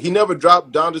he never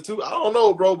dropped Donda 2. I don't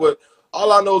know, bro, but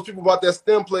all I know is people bought that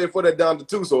stem player for that Donda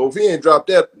 2. So if he ain't dropped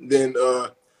that, then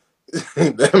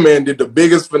that man did the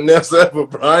biggest finesse ever,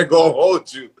 bro. I ain't gonna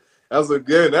hold you. That was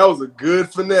a good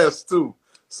finesse too.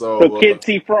 So Kid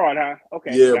C fraud, huh?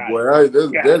 Okay. Yeah, boy. I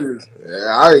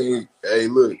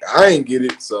ain't get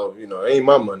it, so it ain't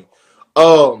my money.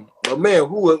 But man,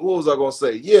 what was I gonna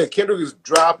say? Yeah, Kendrick is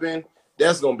dropping.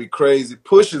 That's gonna be crazy.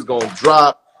 Push is gonna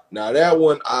drop. Now that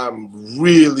one I'm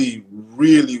really,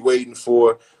 really waiting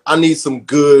for. I need some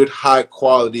good, high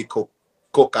quality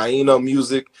cocaine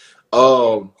music.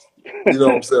 You know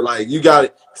what I'm saying? Like, you got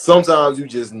it. Sometimes you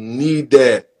just need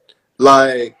that.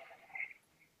 Like,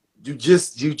 you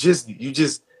just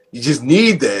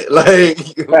need that.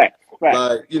 Like, right.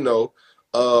 Like,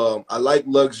 I like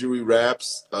luxury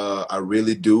raps. I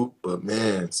really do. But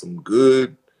man, some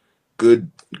good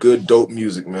dope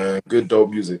music, man. Good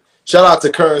dope music. Shout out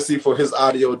to Currency for his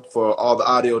audio, for all the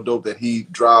audio dope that he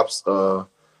drops.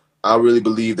 I really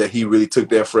believe that he really took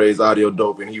that phrase audio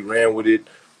dope and he ran with it.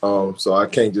 So I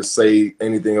can't just say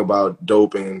anything about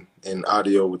dope and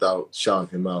audio without shouting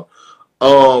him out.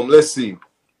 Let's see.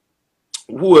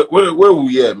 Where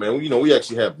we at, man? We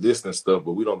actually have lists and stuff,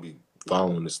 but we don't be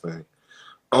following this thing.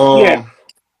 Yeah.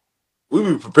 We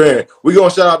be preparing. We're gonna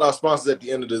shout out our sponsors at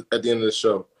the end of the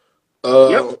show.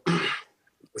 Yep.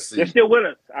 Let's see. They're still with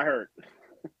us, I heard.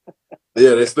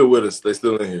 Yeah, they're still with us. They're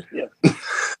still in here. Yeah.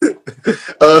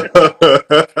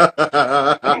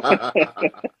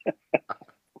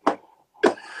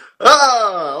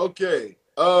 Okay.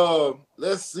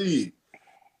 Let's see.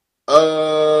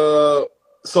 So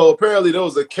apparently there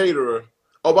was a caterer.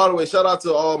 Oh, by the way, shout out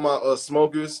to all my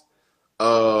smokers.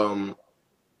 Happy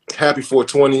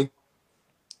 420.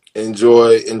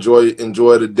 Enjoy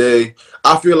the day.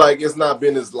 I feel like it's not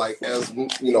been as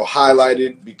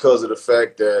highlighted because of the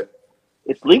fact that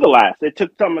it's legalized. It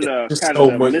took some of the kind so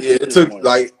of the much. Yeah, it took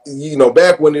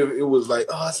back when it was like,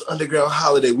 oh, it's an underground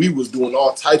holiday. We was doing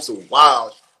all types of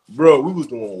wild, bro. We was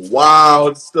doing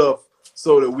wild stuff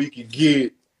so that we could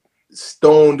get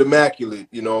stoned immaculate.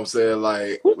 You know what I'm saying?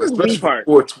 Like, who's especially part?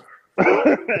 Who's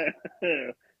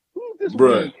this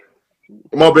bro?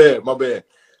 My bad.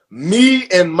 Me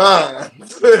and mine.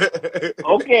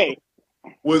 Okay.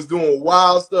 Was doing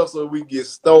wild stuff so we get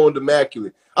stoned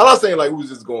immaculate. I'm not saying like we was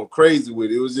just going crazy with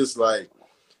it. It was just like,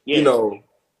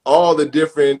 all the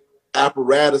different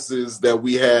apparatuses that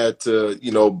we had to,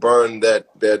 burn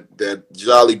that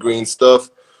jolly green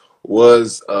stuff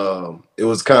was it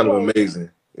was kind of amazing.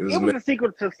 It was a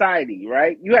secret society,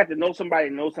 right? You had to know somebody,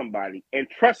 and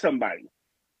trust somebody.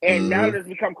 And now that it's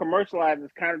become commercialized,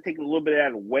 it's kind of taking a little bit out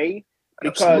of the way.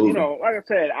 Because, Absolutely. Like I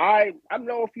said, I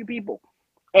know a few people.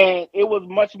 And it was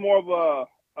much more of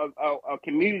a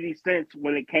community sense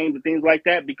when it came to things like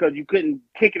that because you couldn't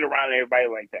kick it around everybody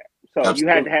like that. So Absolutely. You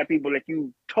had to have people that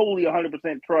you totally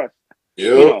 100% trust,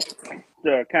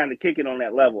 to kind of kick it on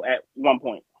that level at one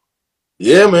point.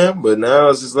 Yeah, man. But now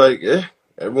it's just like,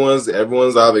 everyone's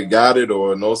either got it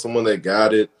or know someone that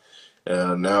got it.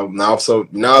 Now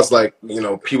it's like,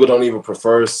 people don't even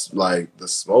prefer like the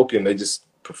smoking. They just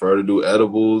prefer to do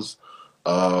edibles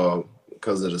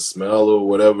because of the smell or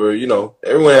whatever.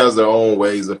 Everyone has their own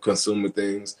ways of consuming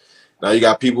things. Now you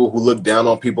got people who look down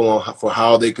on people for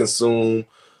how they consume.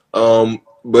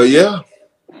 But yeah,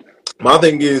 my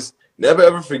thing is never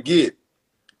ever forget.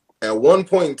 At one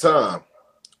point in time,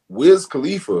 Wiz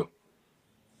Khalifa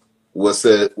was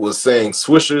saying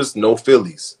Swishers, no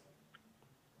Phillies.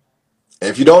 And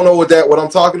if you don't know what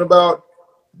I'm talking about,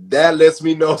 that lets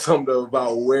me know something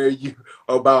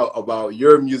about about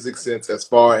your music sense as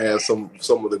far as some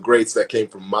of the greats that came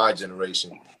from my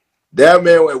generation. That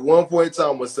man at one point in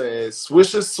time was saying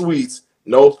Swisher Sweets,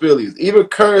 no Phillies. Even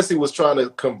Currency was trying to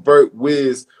convert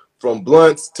Wiz from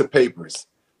blunts to papers.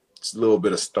 Just a little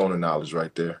bit of stoner knowledge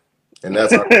right there. And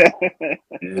that's yeah.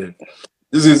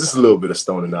 This is just a little bit of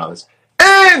stoner knowledge.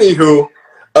 Anywho,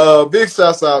 big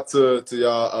shouts out to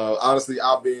y'all. Honestly,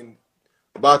 I've been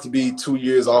about to be 2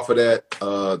 years off of that,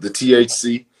 the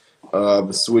THC.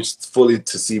 Switched fully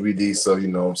to CBD, so you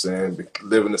know what I'm saying,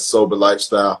 living a sober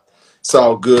lifestyle. It's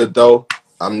all good though.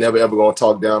 I'm never ever gonna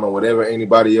talk down on whatever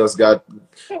anybody else got,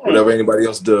 whatever anybody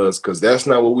else does, because that's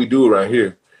not what we do around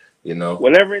here.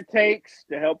 Whatever it takes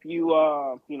to help you,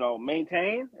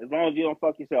 maintain, as long as you don't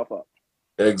fuck yourself up.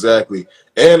 Exactly,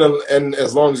 and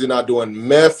as long as you're not doing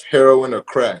meth, heroin, or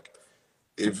crack.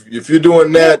 If you're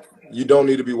doing that, you don't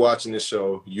need to be watching this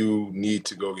show. You need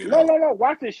to go get out. No.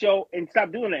 Watch this show and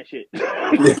stop doing that shit.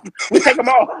 We take them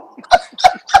off.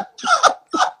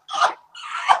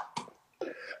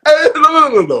 Hey,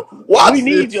 no. Watch we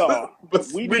need this. y'all.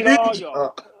 We need all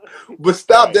y'all. But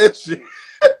stop that shit.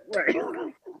 Right.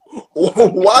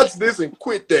 Watch this and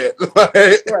quit that.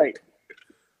 Right.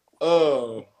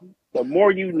 The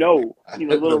more you know, see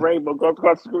the little rainbow go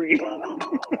across the screen.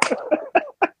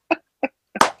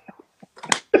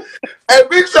 Hey,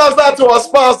 big shouts out to our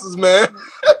sponsors, man.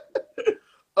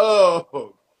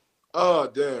 Oh,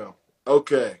 damn.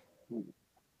 Okay.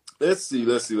 Let's see.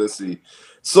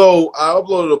 So I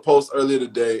uploaded a post earlier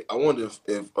today. I wonder if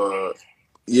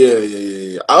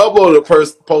yeah. I uploaded a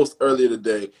post earlier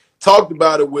today. Talked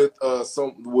about it with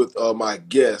my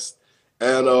guest,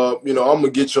 and I'm gonna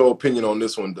get your opinion on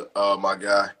this one, my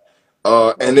guy.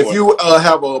 And if you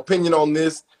have an opinion on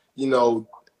this,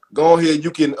 go ahead.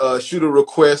 You can shoot a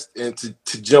request and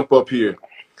to jump up here.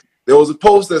 There was a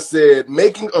post that said,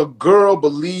 making a girl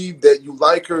believe that you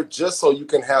like her just so you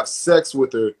can have sex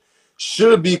with her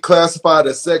should be classified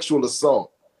as sexual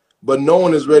assault, but no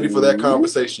one is ready for that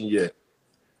conversation yet.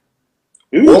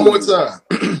 One more time.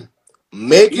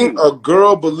 Making a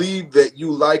girl believe that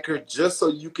you like her just so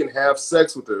you can have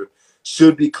sex with her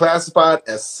should be classified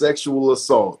as sexual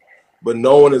assault, but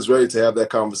no one is ready to have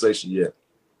that conversation yet.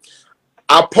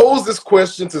 I posed this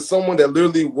question to someone that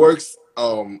literally works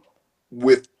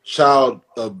with child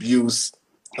abuse,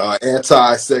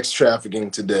 anti-sex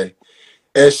trafficking today,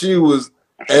 and she was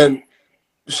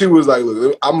like,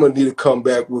 "Look, I'm gonna need to come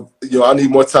back with, I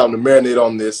need more time to marinate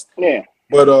on this." Yeah.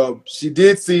 But she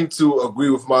did seem to agree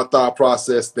with my thought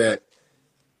process that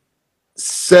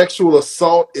sexual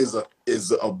assault is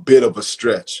a bit of a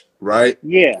stretch, right?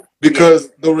 Yeah.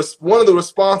 Because one of the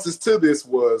responses to this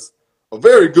was a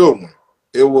very good one.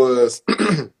 It was,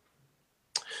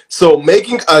 so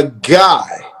making a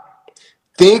guy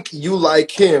think you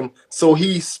like him so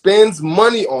he spends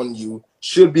money on you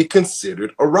should be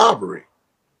considered a robbery.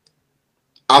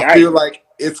 I feel like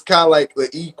it's kind of like the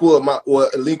equal amount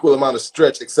of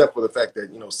stretch, except for the fact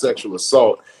that, sexual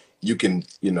assault, you can,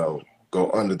 go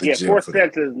under the jail. Forced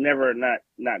sex is never not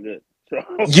good. So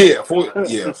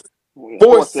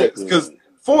forced sex, because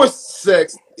forced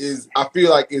sex is, I feel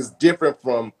like, is different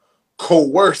from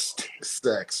coerced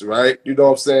sex, right? You know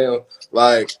what I'm saying?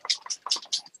 Like,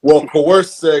 well,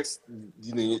 coerced sex,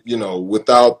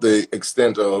 without the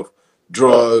extent of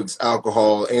drugs,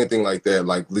 alcohol, anything like that,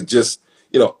 like just,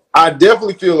 I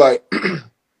definitely feel like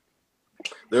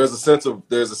there's a sense of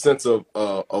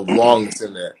wrongness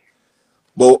in that.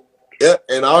 But yeah,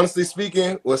 and honestly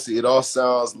speaking, let's see, it all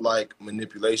sounds like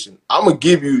manipulation. I'm gonna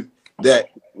give you that.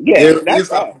 Yeah,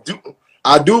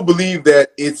 I do believe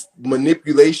that it's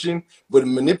manipulation, but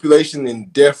manipulation in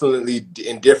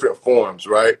different forms,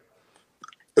 right?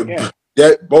 Yeah.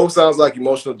 That both sounds like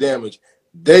emotional damage.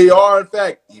 They are, in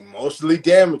fact, emotionally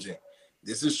damaging.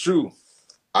 This is true.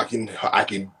 I can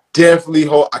definitely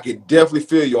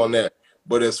feel you on that.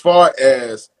 But as far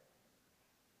as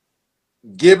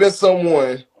giving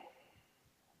someone,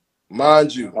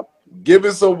 mind you,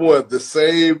 giving someone the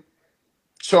same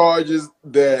charges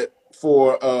that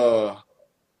for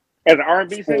as an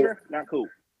R&B singer, not cool.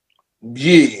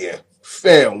 Yeah,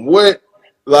 fam, what,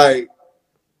 like,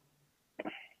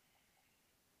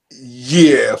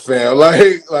 yeah, fam,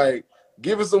 like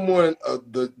giving someone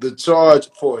the charge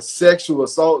for sexual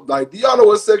assault. Like, do y'all know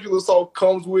what sexual assault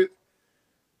comes with?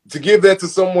 To give that to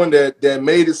someone that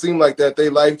made it seem like that they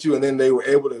liked you, and then they were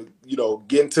able to,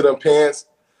 get into them pants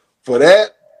for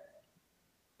that.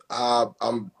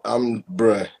 I'm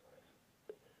bruh,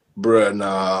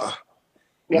 nah,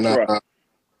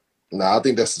 nah. I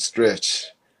think that's a stretch.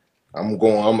 I'm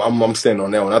standing on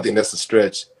that one. I think that's a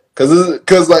stretch, cause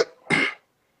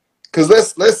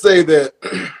let's say that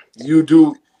you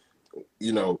do,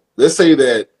 let's say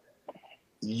that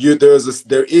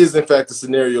there is in fact a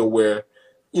scenario where,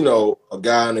 a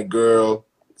guy and a girl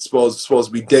supposed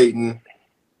to be dating,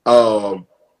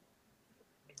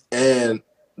 and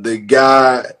the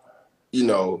guy, he's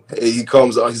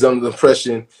under the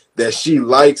impression that she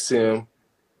likes him,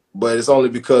 but it's only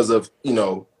because of,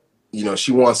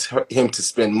 she wants him to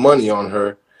spend money on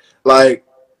her. Like,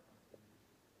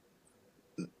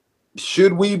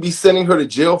 should we be sending her to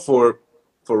jail for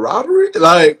robbery?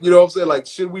 Like, you know what I'm saying? Like,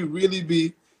 should we really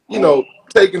be,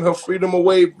 taking her freedom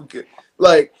away? Because,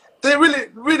 like, they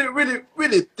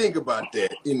really think about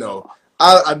that.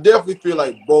 I definitely feel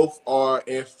like both are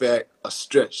in fact a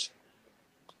stretch.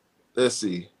 Let's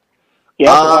see.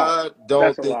 Yeah, I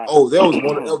don't think. Oh,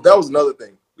 that was another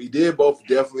thing we did both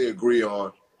definitely agree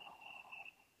on.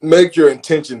 Make your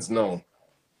intentions known.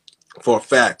 For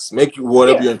facts, make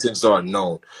whatever your intentions are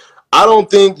known. I don't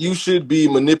think you should be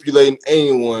manipulating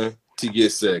anyone to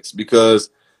get sex, because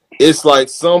it's like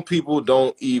some people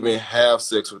don't even have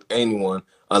sex with anyone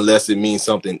unless it means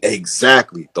something.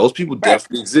 Exactly. Those people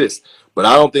definitely exist, but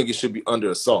I don't think it should be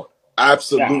under assault.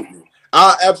 Absolutely.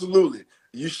 Absolutely.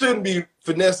 You shouldn't be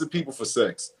finessing people for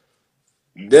sex.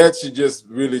 That should just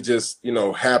really just,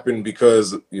 happen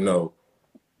because, y'all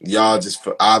just,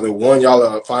 either one,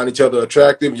 y'all find each other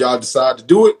attractive, y'all decide to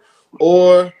do it,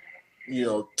 or,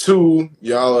 two,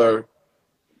 y'all are,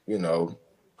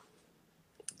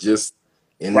 just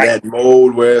in that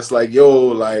mode where it's like,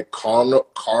 like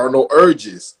carnal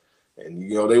urges,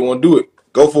 and they want to do it.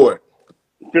 Go for it.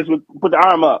 Just put the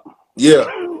arm up. Yeah,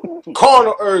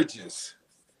 carnal urges.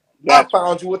 I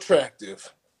found you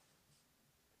attractive.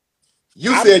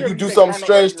 You said you do something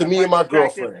strange to me and my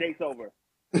girlfriend. Date's over.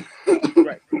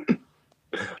 Right.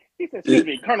 He said, "Excuse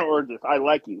me, carnal urges. I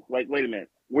like you." Like, wait a minute.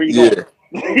 Where you going?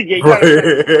 You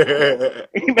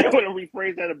might want to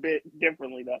rephrase that a bit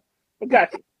differently, though. But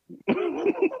gotcha.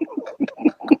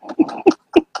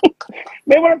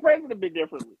 May want to phrase it a bit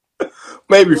differently.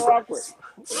 Maybe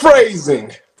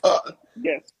phrasing.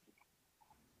 Yes.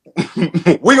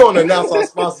 We're going to announce our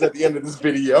sponsors at the end of this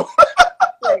video.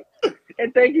 Right.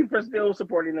 And thank you for still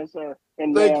supporting us, sir,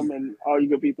 and Thank ma'am, you. and all you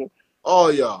good people.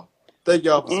 All y'all. Thank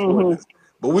y'all for supporting us.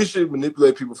 But we should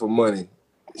manipulate people for money.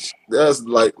 That's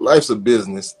like, life's a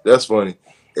business. That's funny.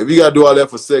 If you got to do all that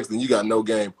for sex, then you got no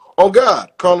game. Oh,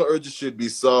 God. Carnal urges should be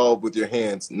solved with your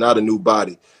hands, not a new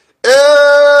body.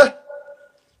 I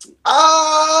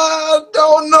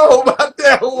don't know about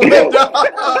that one, dog.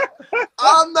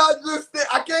 I'm not just,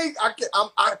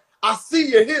 I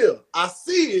see you here. I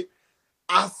see it.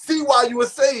 I see why you would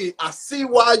say it. I see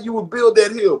why you would build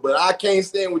that hill, but I can't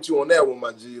stand with you on that one,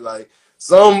 my G. Like,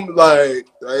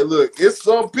 look, it's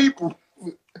some people.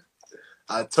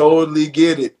 I totally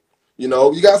get it. You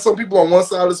know, you got some people on one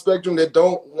side of the spectrum that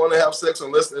don't want to have sex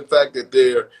unless, in fact, that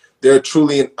they're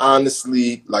truly and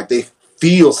honestly, like, they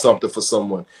feel something for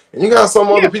someone. And you got some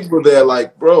other people that,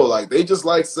 like, bro, like, they just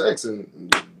like sex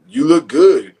and you look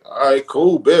good. All right,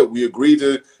 cool, bet. We agree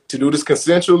to do this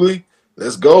consensually.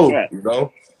 Let's go, Right. you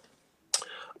know?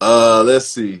 Let's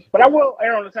see. But I will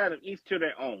err on the side of each to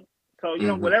their own. So, you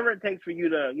know, whatever it takes for you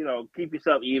to, you know, keep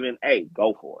yourself even, hey,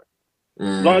 go for it.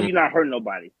 As long as you're not hurting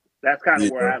nobody. That's kind of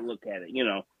where I look at it, you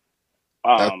know.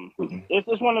 It's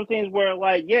just one of the things where,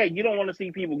 like, yeah, you don't want to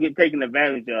see people get taken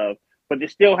advantage of, but there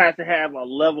still has to have a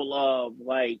level of,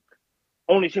 like,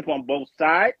 ownership on both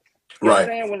sides. You know what I'm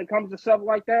saying? When it comes to stuff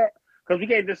like that. Because we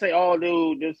can't just say, oh,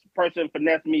 dude, this person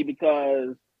finessed me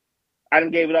because I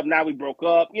didn't gave it up. Now we broke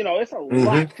up. You know, it's a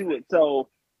lot to it. So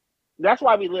that's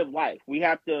why we live life. We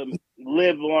have to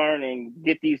live, learn, and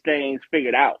get these things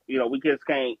figured out. You know, we just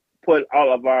can't put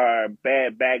all of our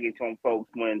bad baggage on folks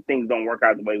when things don't work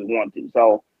out the way we want to.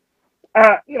 So,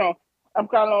 you know, I'm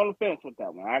kind of on the fence with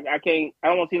that one. I don't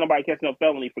want to see nobody catch no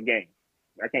felony for game.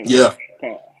 I can't. Yeah.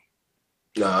 Can't.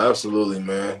 No, absolutely,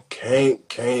 man. Can't.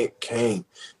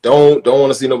 Don't want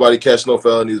to see nobody catch no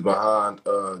felonies behind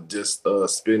just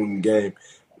spinning the game.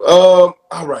 All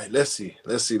right, let's see.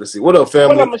 What up,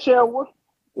 family? What up, Michelle? What's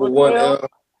one well?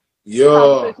 Yeah.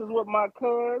 Conversations with my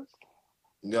cuz.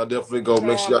 Y'all definitely go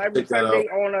make sure y'all every check that Sunday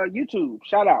out on YouTube.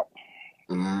 Shout out.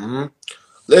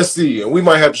 Let's see, and we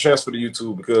might have to transfer to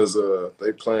YouTube because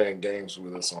they playing games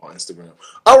with us on Instagram.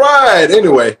 All right.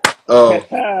 Anyway,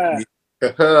 I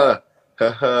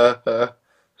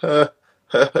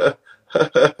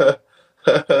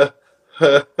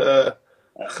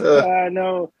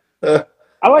know.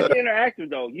 I like the interactive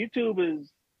though. YouTube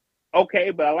is okay,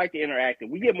 but I like the interactive.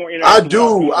 We get more interactive.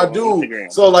 I do.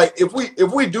 Instagram. So like, if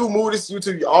we do move this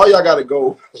YouTube, all y'all gotta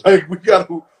go. Like we're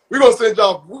gonna send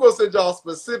y'all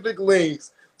specific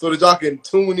links so that y'all can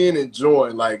tune in and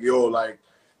join. Like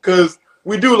cause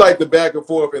we do like the back and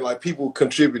forth and like people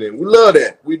contributing. We love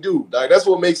that. We do. Like that's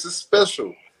what makes it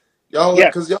special. Y'all,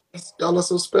 cause y'all are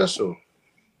so special.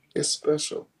 It's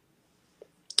special.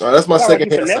 All right, that's my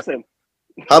second hand.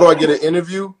 How do I get an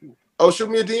interview? Oh, shoot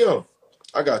me a DM.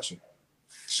 I got you.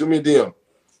 Shoot me a DM.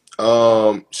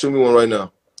 Shoot me one right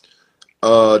now.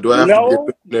 Do I have to be a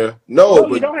millionaire? No,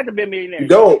 but you don't have to be a millionaire. You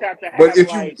don't. You have to have but if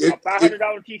like you, a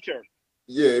 $500 t-shirt.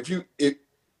 Yeah, if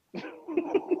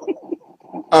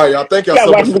all right, y'all. Thank y'all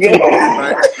so much for tuning in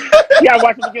tonight. Yeah,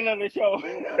 watch the beginning of the show.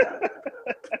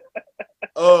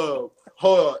 Hold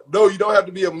on. No, you don't have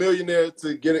to be a millionaire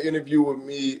to get an interview with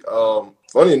me.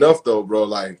 Funny enough, though, bro.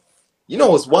 Like, you know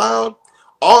what's wild?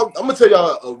 I'm gonna tell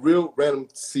y'all a real random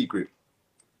secret.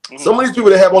 Some of these people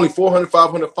that have only 400,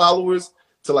 500 followers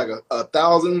to like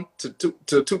 1,000 to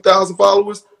 2,000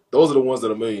 followers, those are the ones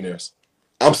that are millionaires.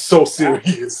 I'm so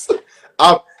serious.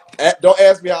 Don't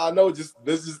ask me how I know.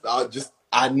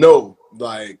 I know.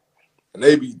 Like, and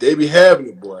they be having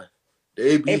it, boy.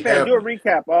 They be hey, fam, having do a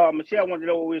recap. Michelle wanted to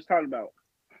know what we was talking about.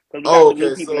 We got some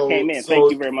new people that came in.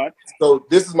 Thank you very much. So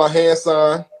this is my hand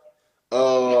sign.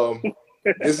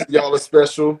 This is y'all a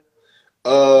special.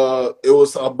 It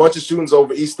was a bunch of shootings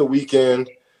over Easter weekend.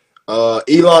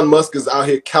 Elon Musk is out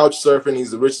here couch surfing.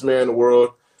 He's the richest man in the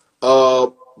world.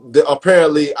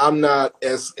 Apparently, I'm not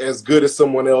as good as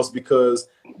someone else because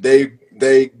they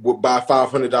would buy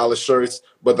 $500 shirts,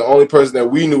 but the only person that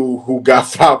we knew who got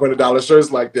 $500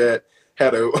 shirts like that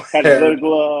had a glitter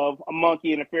glove, a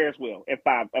monkey, and a Ferris wheel, and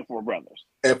four brothers.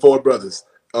 And four brothers.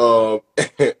 And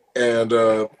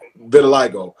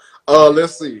vitiligo.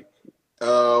 Let's see.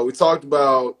 We talked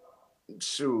about and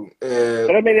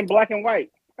but I made it black and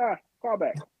white. Call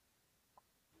back.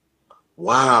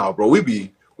 Wow, bro,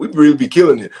 we really be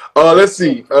killing it. Let's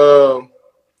see.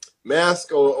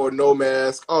 Mask or no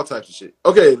mask, all types of shit.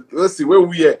 Okay, let's see where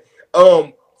we at.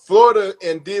 Florida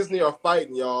and Disney are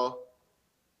fighting, y'all.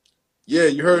 Yeah,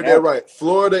 you heard that right.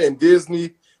 Florida and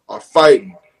Disney are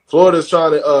fighting. Florida's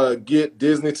trying to get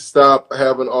Disney to stop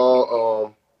having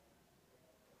all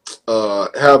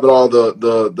having all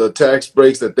the tax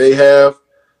breaks that they have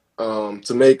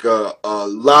to make a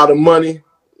lot of money.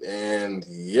 And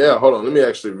yeah, hold on. Let me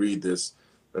actually read this.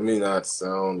 Let me not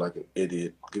sound like an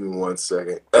idiot. Give me 1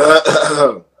 second.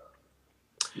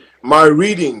 My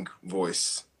reading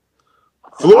voice.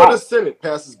 Florida Senate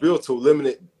passes bill to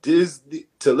eliminate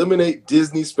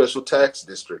Disney special tax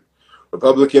district.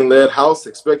 Republican-led House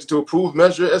expected to approve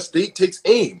measure as state takes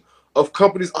aim of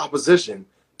companies' opposition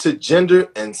to gender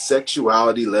and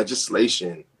sexuality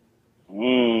legislation.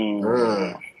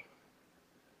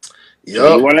 If you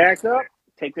Yup. want to act up,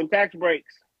 take them tax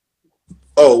breaks.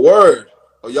 Oh, word.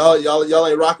 Oh, y'all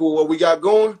ain't rocking with what we got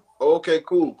going? Oh, okay,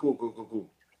 cool.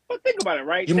 But think about it,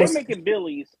 right? You They must. making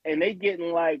billies and they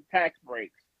getting like tax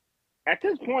breaks. At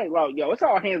this point, like, yo, it's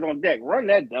all hands on deck. Run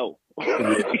that dough. You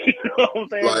know what I'm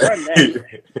saying? Like, Run that.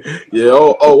 yeah.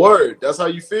 Oh, word. That's how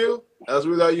you feel? That's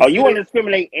really how you Oh, feel? you want to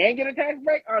discriminate and get a tax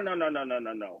break? Oh,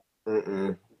 no.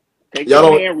 Mm-mm. Take Y'all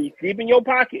your don't. hand, receipt in your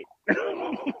pocket.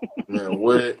 Man,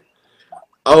 what?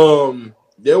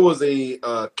 There was a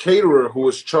caterer who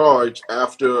was charged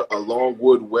after a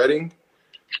Longwood wedding.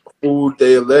 Food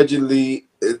they allegedly,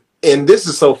 and this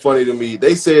is so funny to me.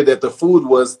 They said that the food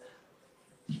was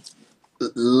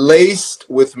laced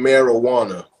with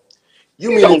marijuana. You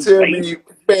mean to Don't tell say. me,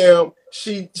 fam?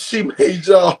 She made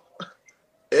y'all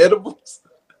edibles.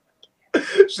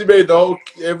 She made the whole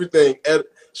everything.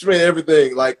 She made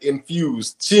everything like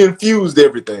infused. She infused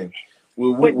everything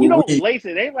with But you don't weed. lace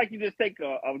it. It ain't like you just take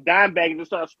a dime bag and just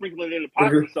start sprinkling it in the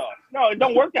pasta sauce. No, it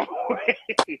don't work that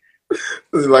way.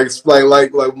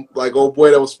 like old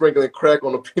boy that was sprinkling crack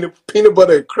on a peanut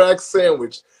butter and crack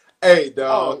sandwich. Hey,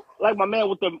 dog. Oh, like my man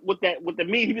with the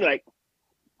meat, he be like,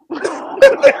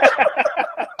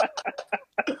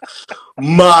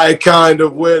 My kind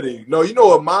of wedding. No, you know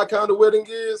what my kind of wedding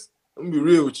is? Let me be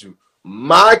real with you.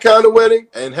 My kind of wedding,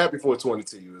 and happy 420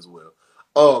 to you as well.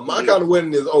 My yeah, kind of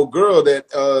wedding is old girl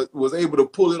that was able to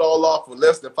pull it all off for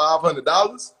less than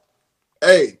 $500.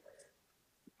 Hey,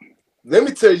 let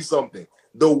me tell you something.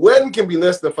 The wedding can be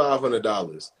less than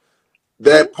 $500.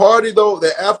 That party though,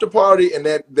 that after party and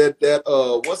that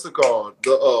what's it called?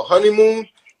 The honeymoon.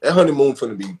 That honeymoon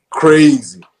finna be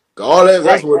crazy. All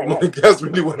that's where the money. right. That's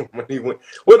really where the money went.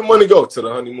 Where the money go to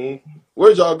the honeymoon?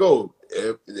 Where'd y'all go?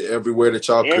 Everywhere that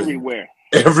y'all could. Everywhere.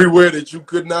 Everywhere that you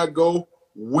could not go,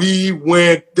 we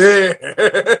went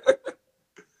there.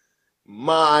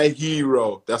 My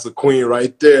hero. That's a queen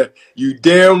right there. You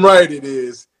damn right it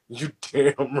is. You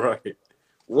damn right.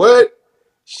 What?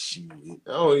 Shit.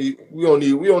 We don't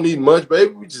need much,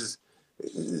 baby. We just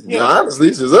Yeah, honestly,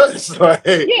 it's just us. Like,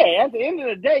 yeah. At the end of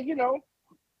the day, you know,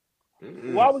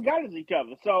 mm-mm. all we got is each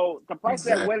other. So the price of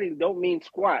that Exactly. wedding don't mean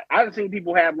squat. I've seen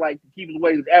people have like the cheapest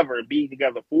weddings ever, be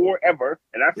together forever,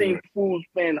 and I've seen fools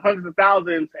spend hundreds of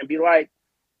thousands and be like,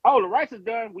 "Oh, the rice is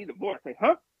done. We divorced." Say,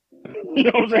 huh? You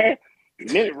know what I'm saying?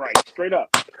 Minute rice, straight up.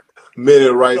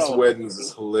 Minute rice So, weddings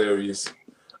is hilarious.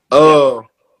 yep.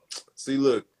 See,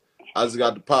 look, I just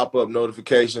got the pop-up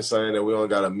notification saying that we only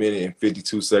got a minute and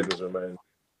 52 seconds remaining.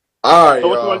 All right, So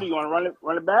what you want to y'all. do? You want to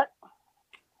run it back?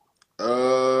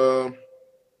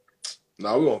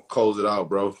 No, we're gonna close it out,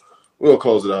 bro. We're gonna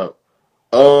close it out.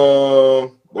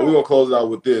 But we're gonna close it out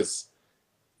with this.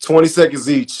 20 seconds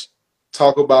each.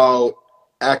 Talk about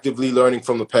actively learning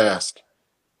from the past.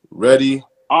 Ready?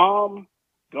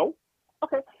 Go.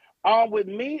 Okay. With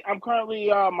me, I'm currently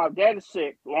my dad is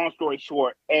sick. Long story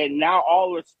short, and now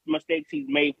all the mistakes he's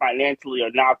made financially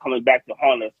are now coming back to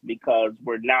haunt us because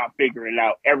we're now figuring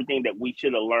out everything that we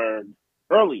should have learned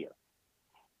earlier.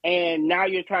 And now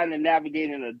you're trying to navigate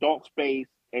an adult space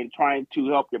and trying to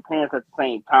help your parents at the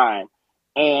same time,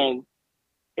 and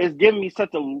it's given me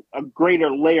such a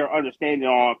greater layer of understanding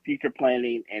on future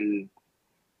planning and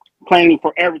planning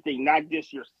for everything, not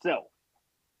just yourself.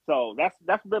 So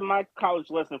that's been my college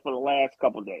lesson for the last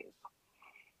couple of days.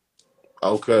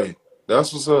 Okay.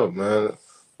 That's what's up, man.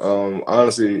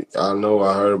 Honestly, I know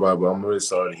I heard about it, but I'm really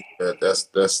sorry to hear that.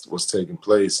 That's what's taking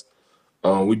place.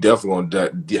 We definitely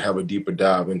gonna have a deeper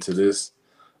dive into this.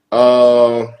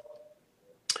 Uh,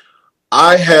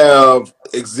 I have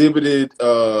exhibited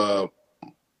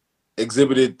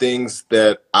things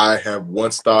that I have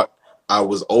once thought I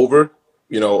was over.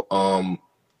 You know,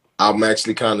 I'm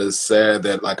actually kind of sad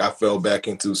that like I fell back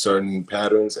into certain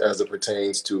patterns as it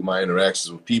pertains to my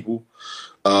interactions with people.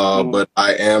 Mm-hmm. But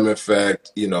I am, in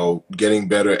fact, getting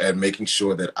better at making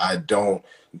sure that I don't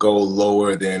go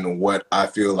lower than what I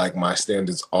feel like my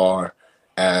standards are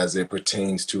as it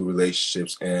pertains to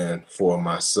relationships and for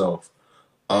myself.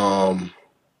 Um,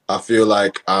 I feel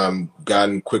like I'm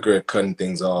gotten quicker at cutting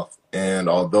things off. And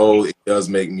although it does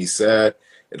make me sad,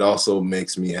 it also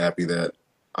makes me happy that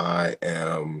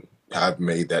I've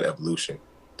made that evolution.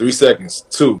 3 seconds.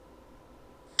 2.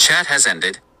 Chat has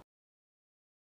ended.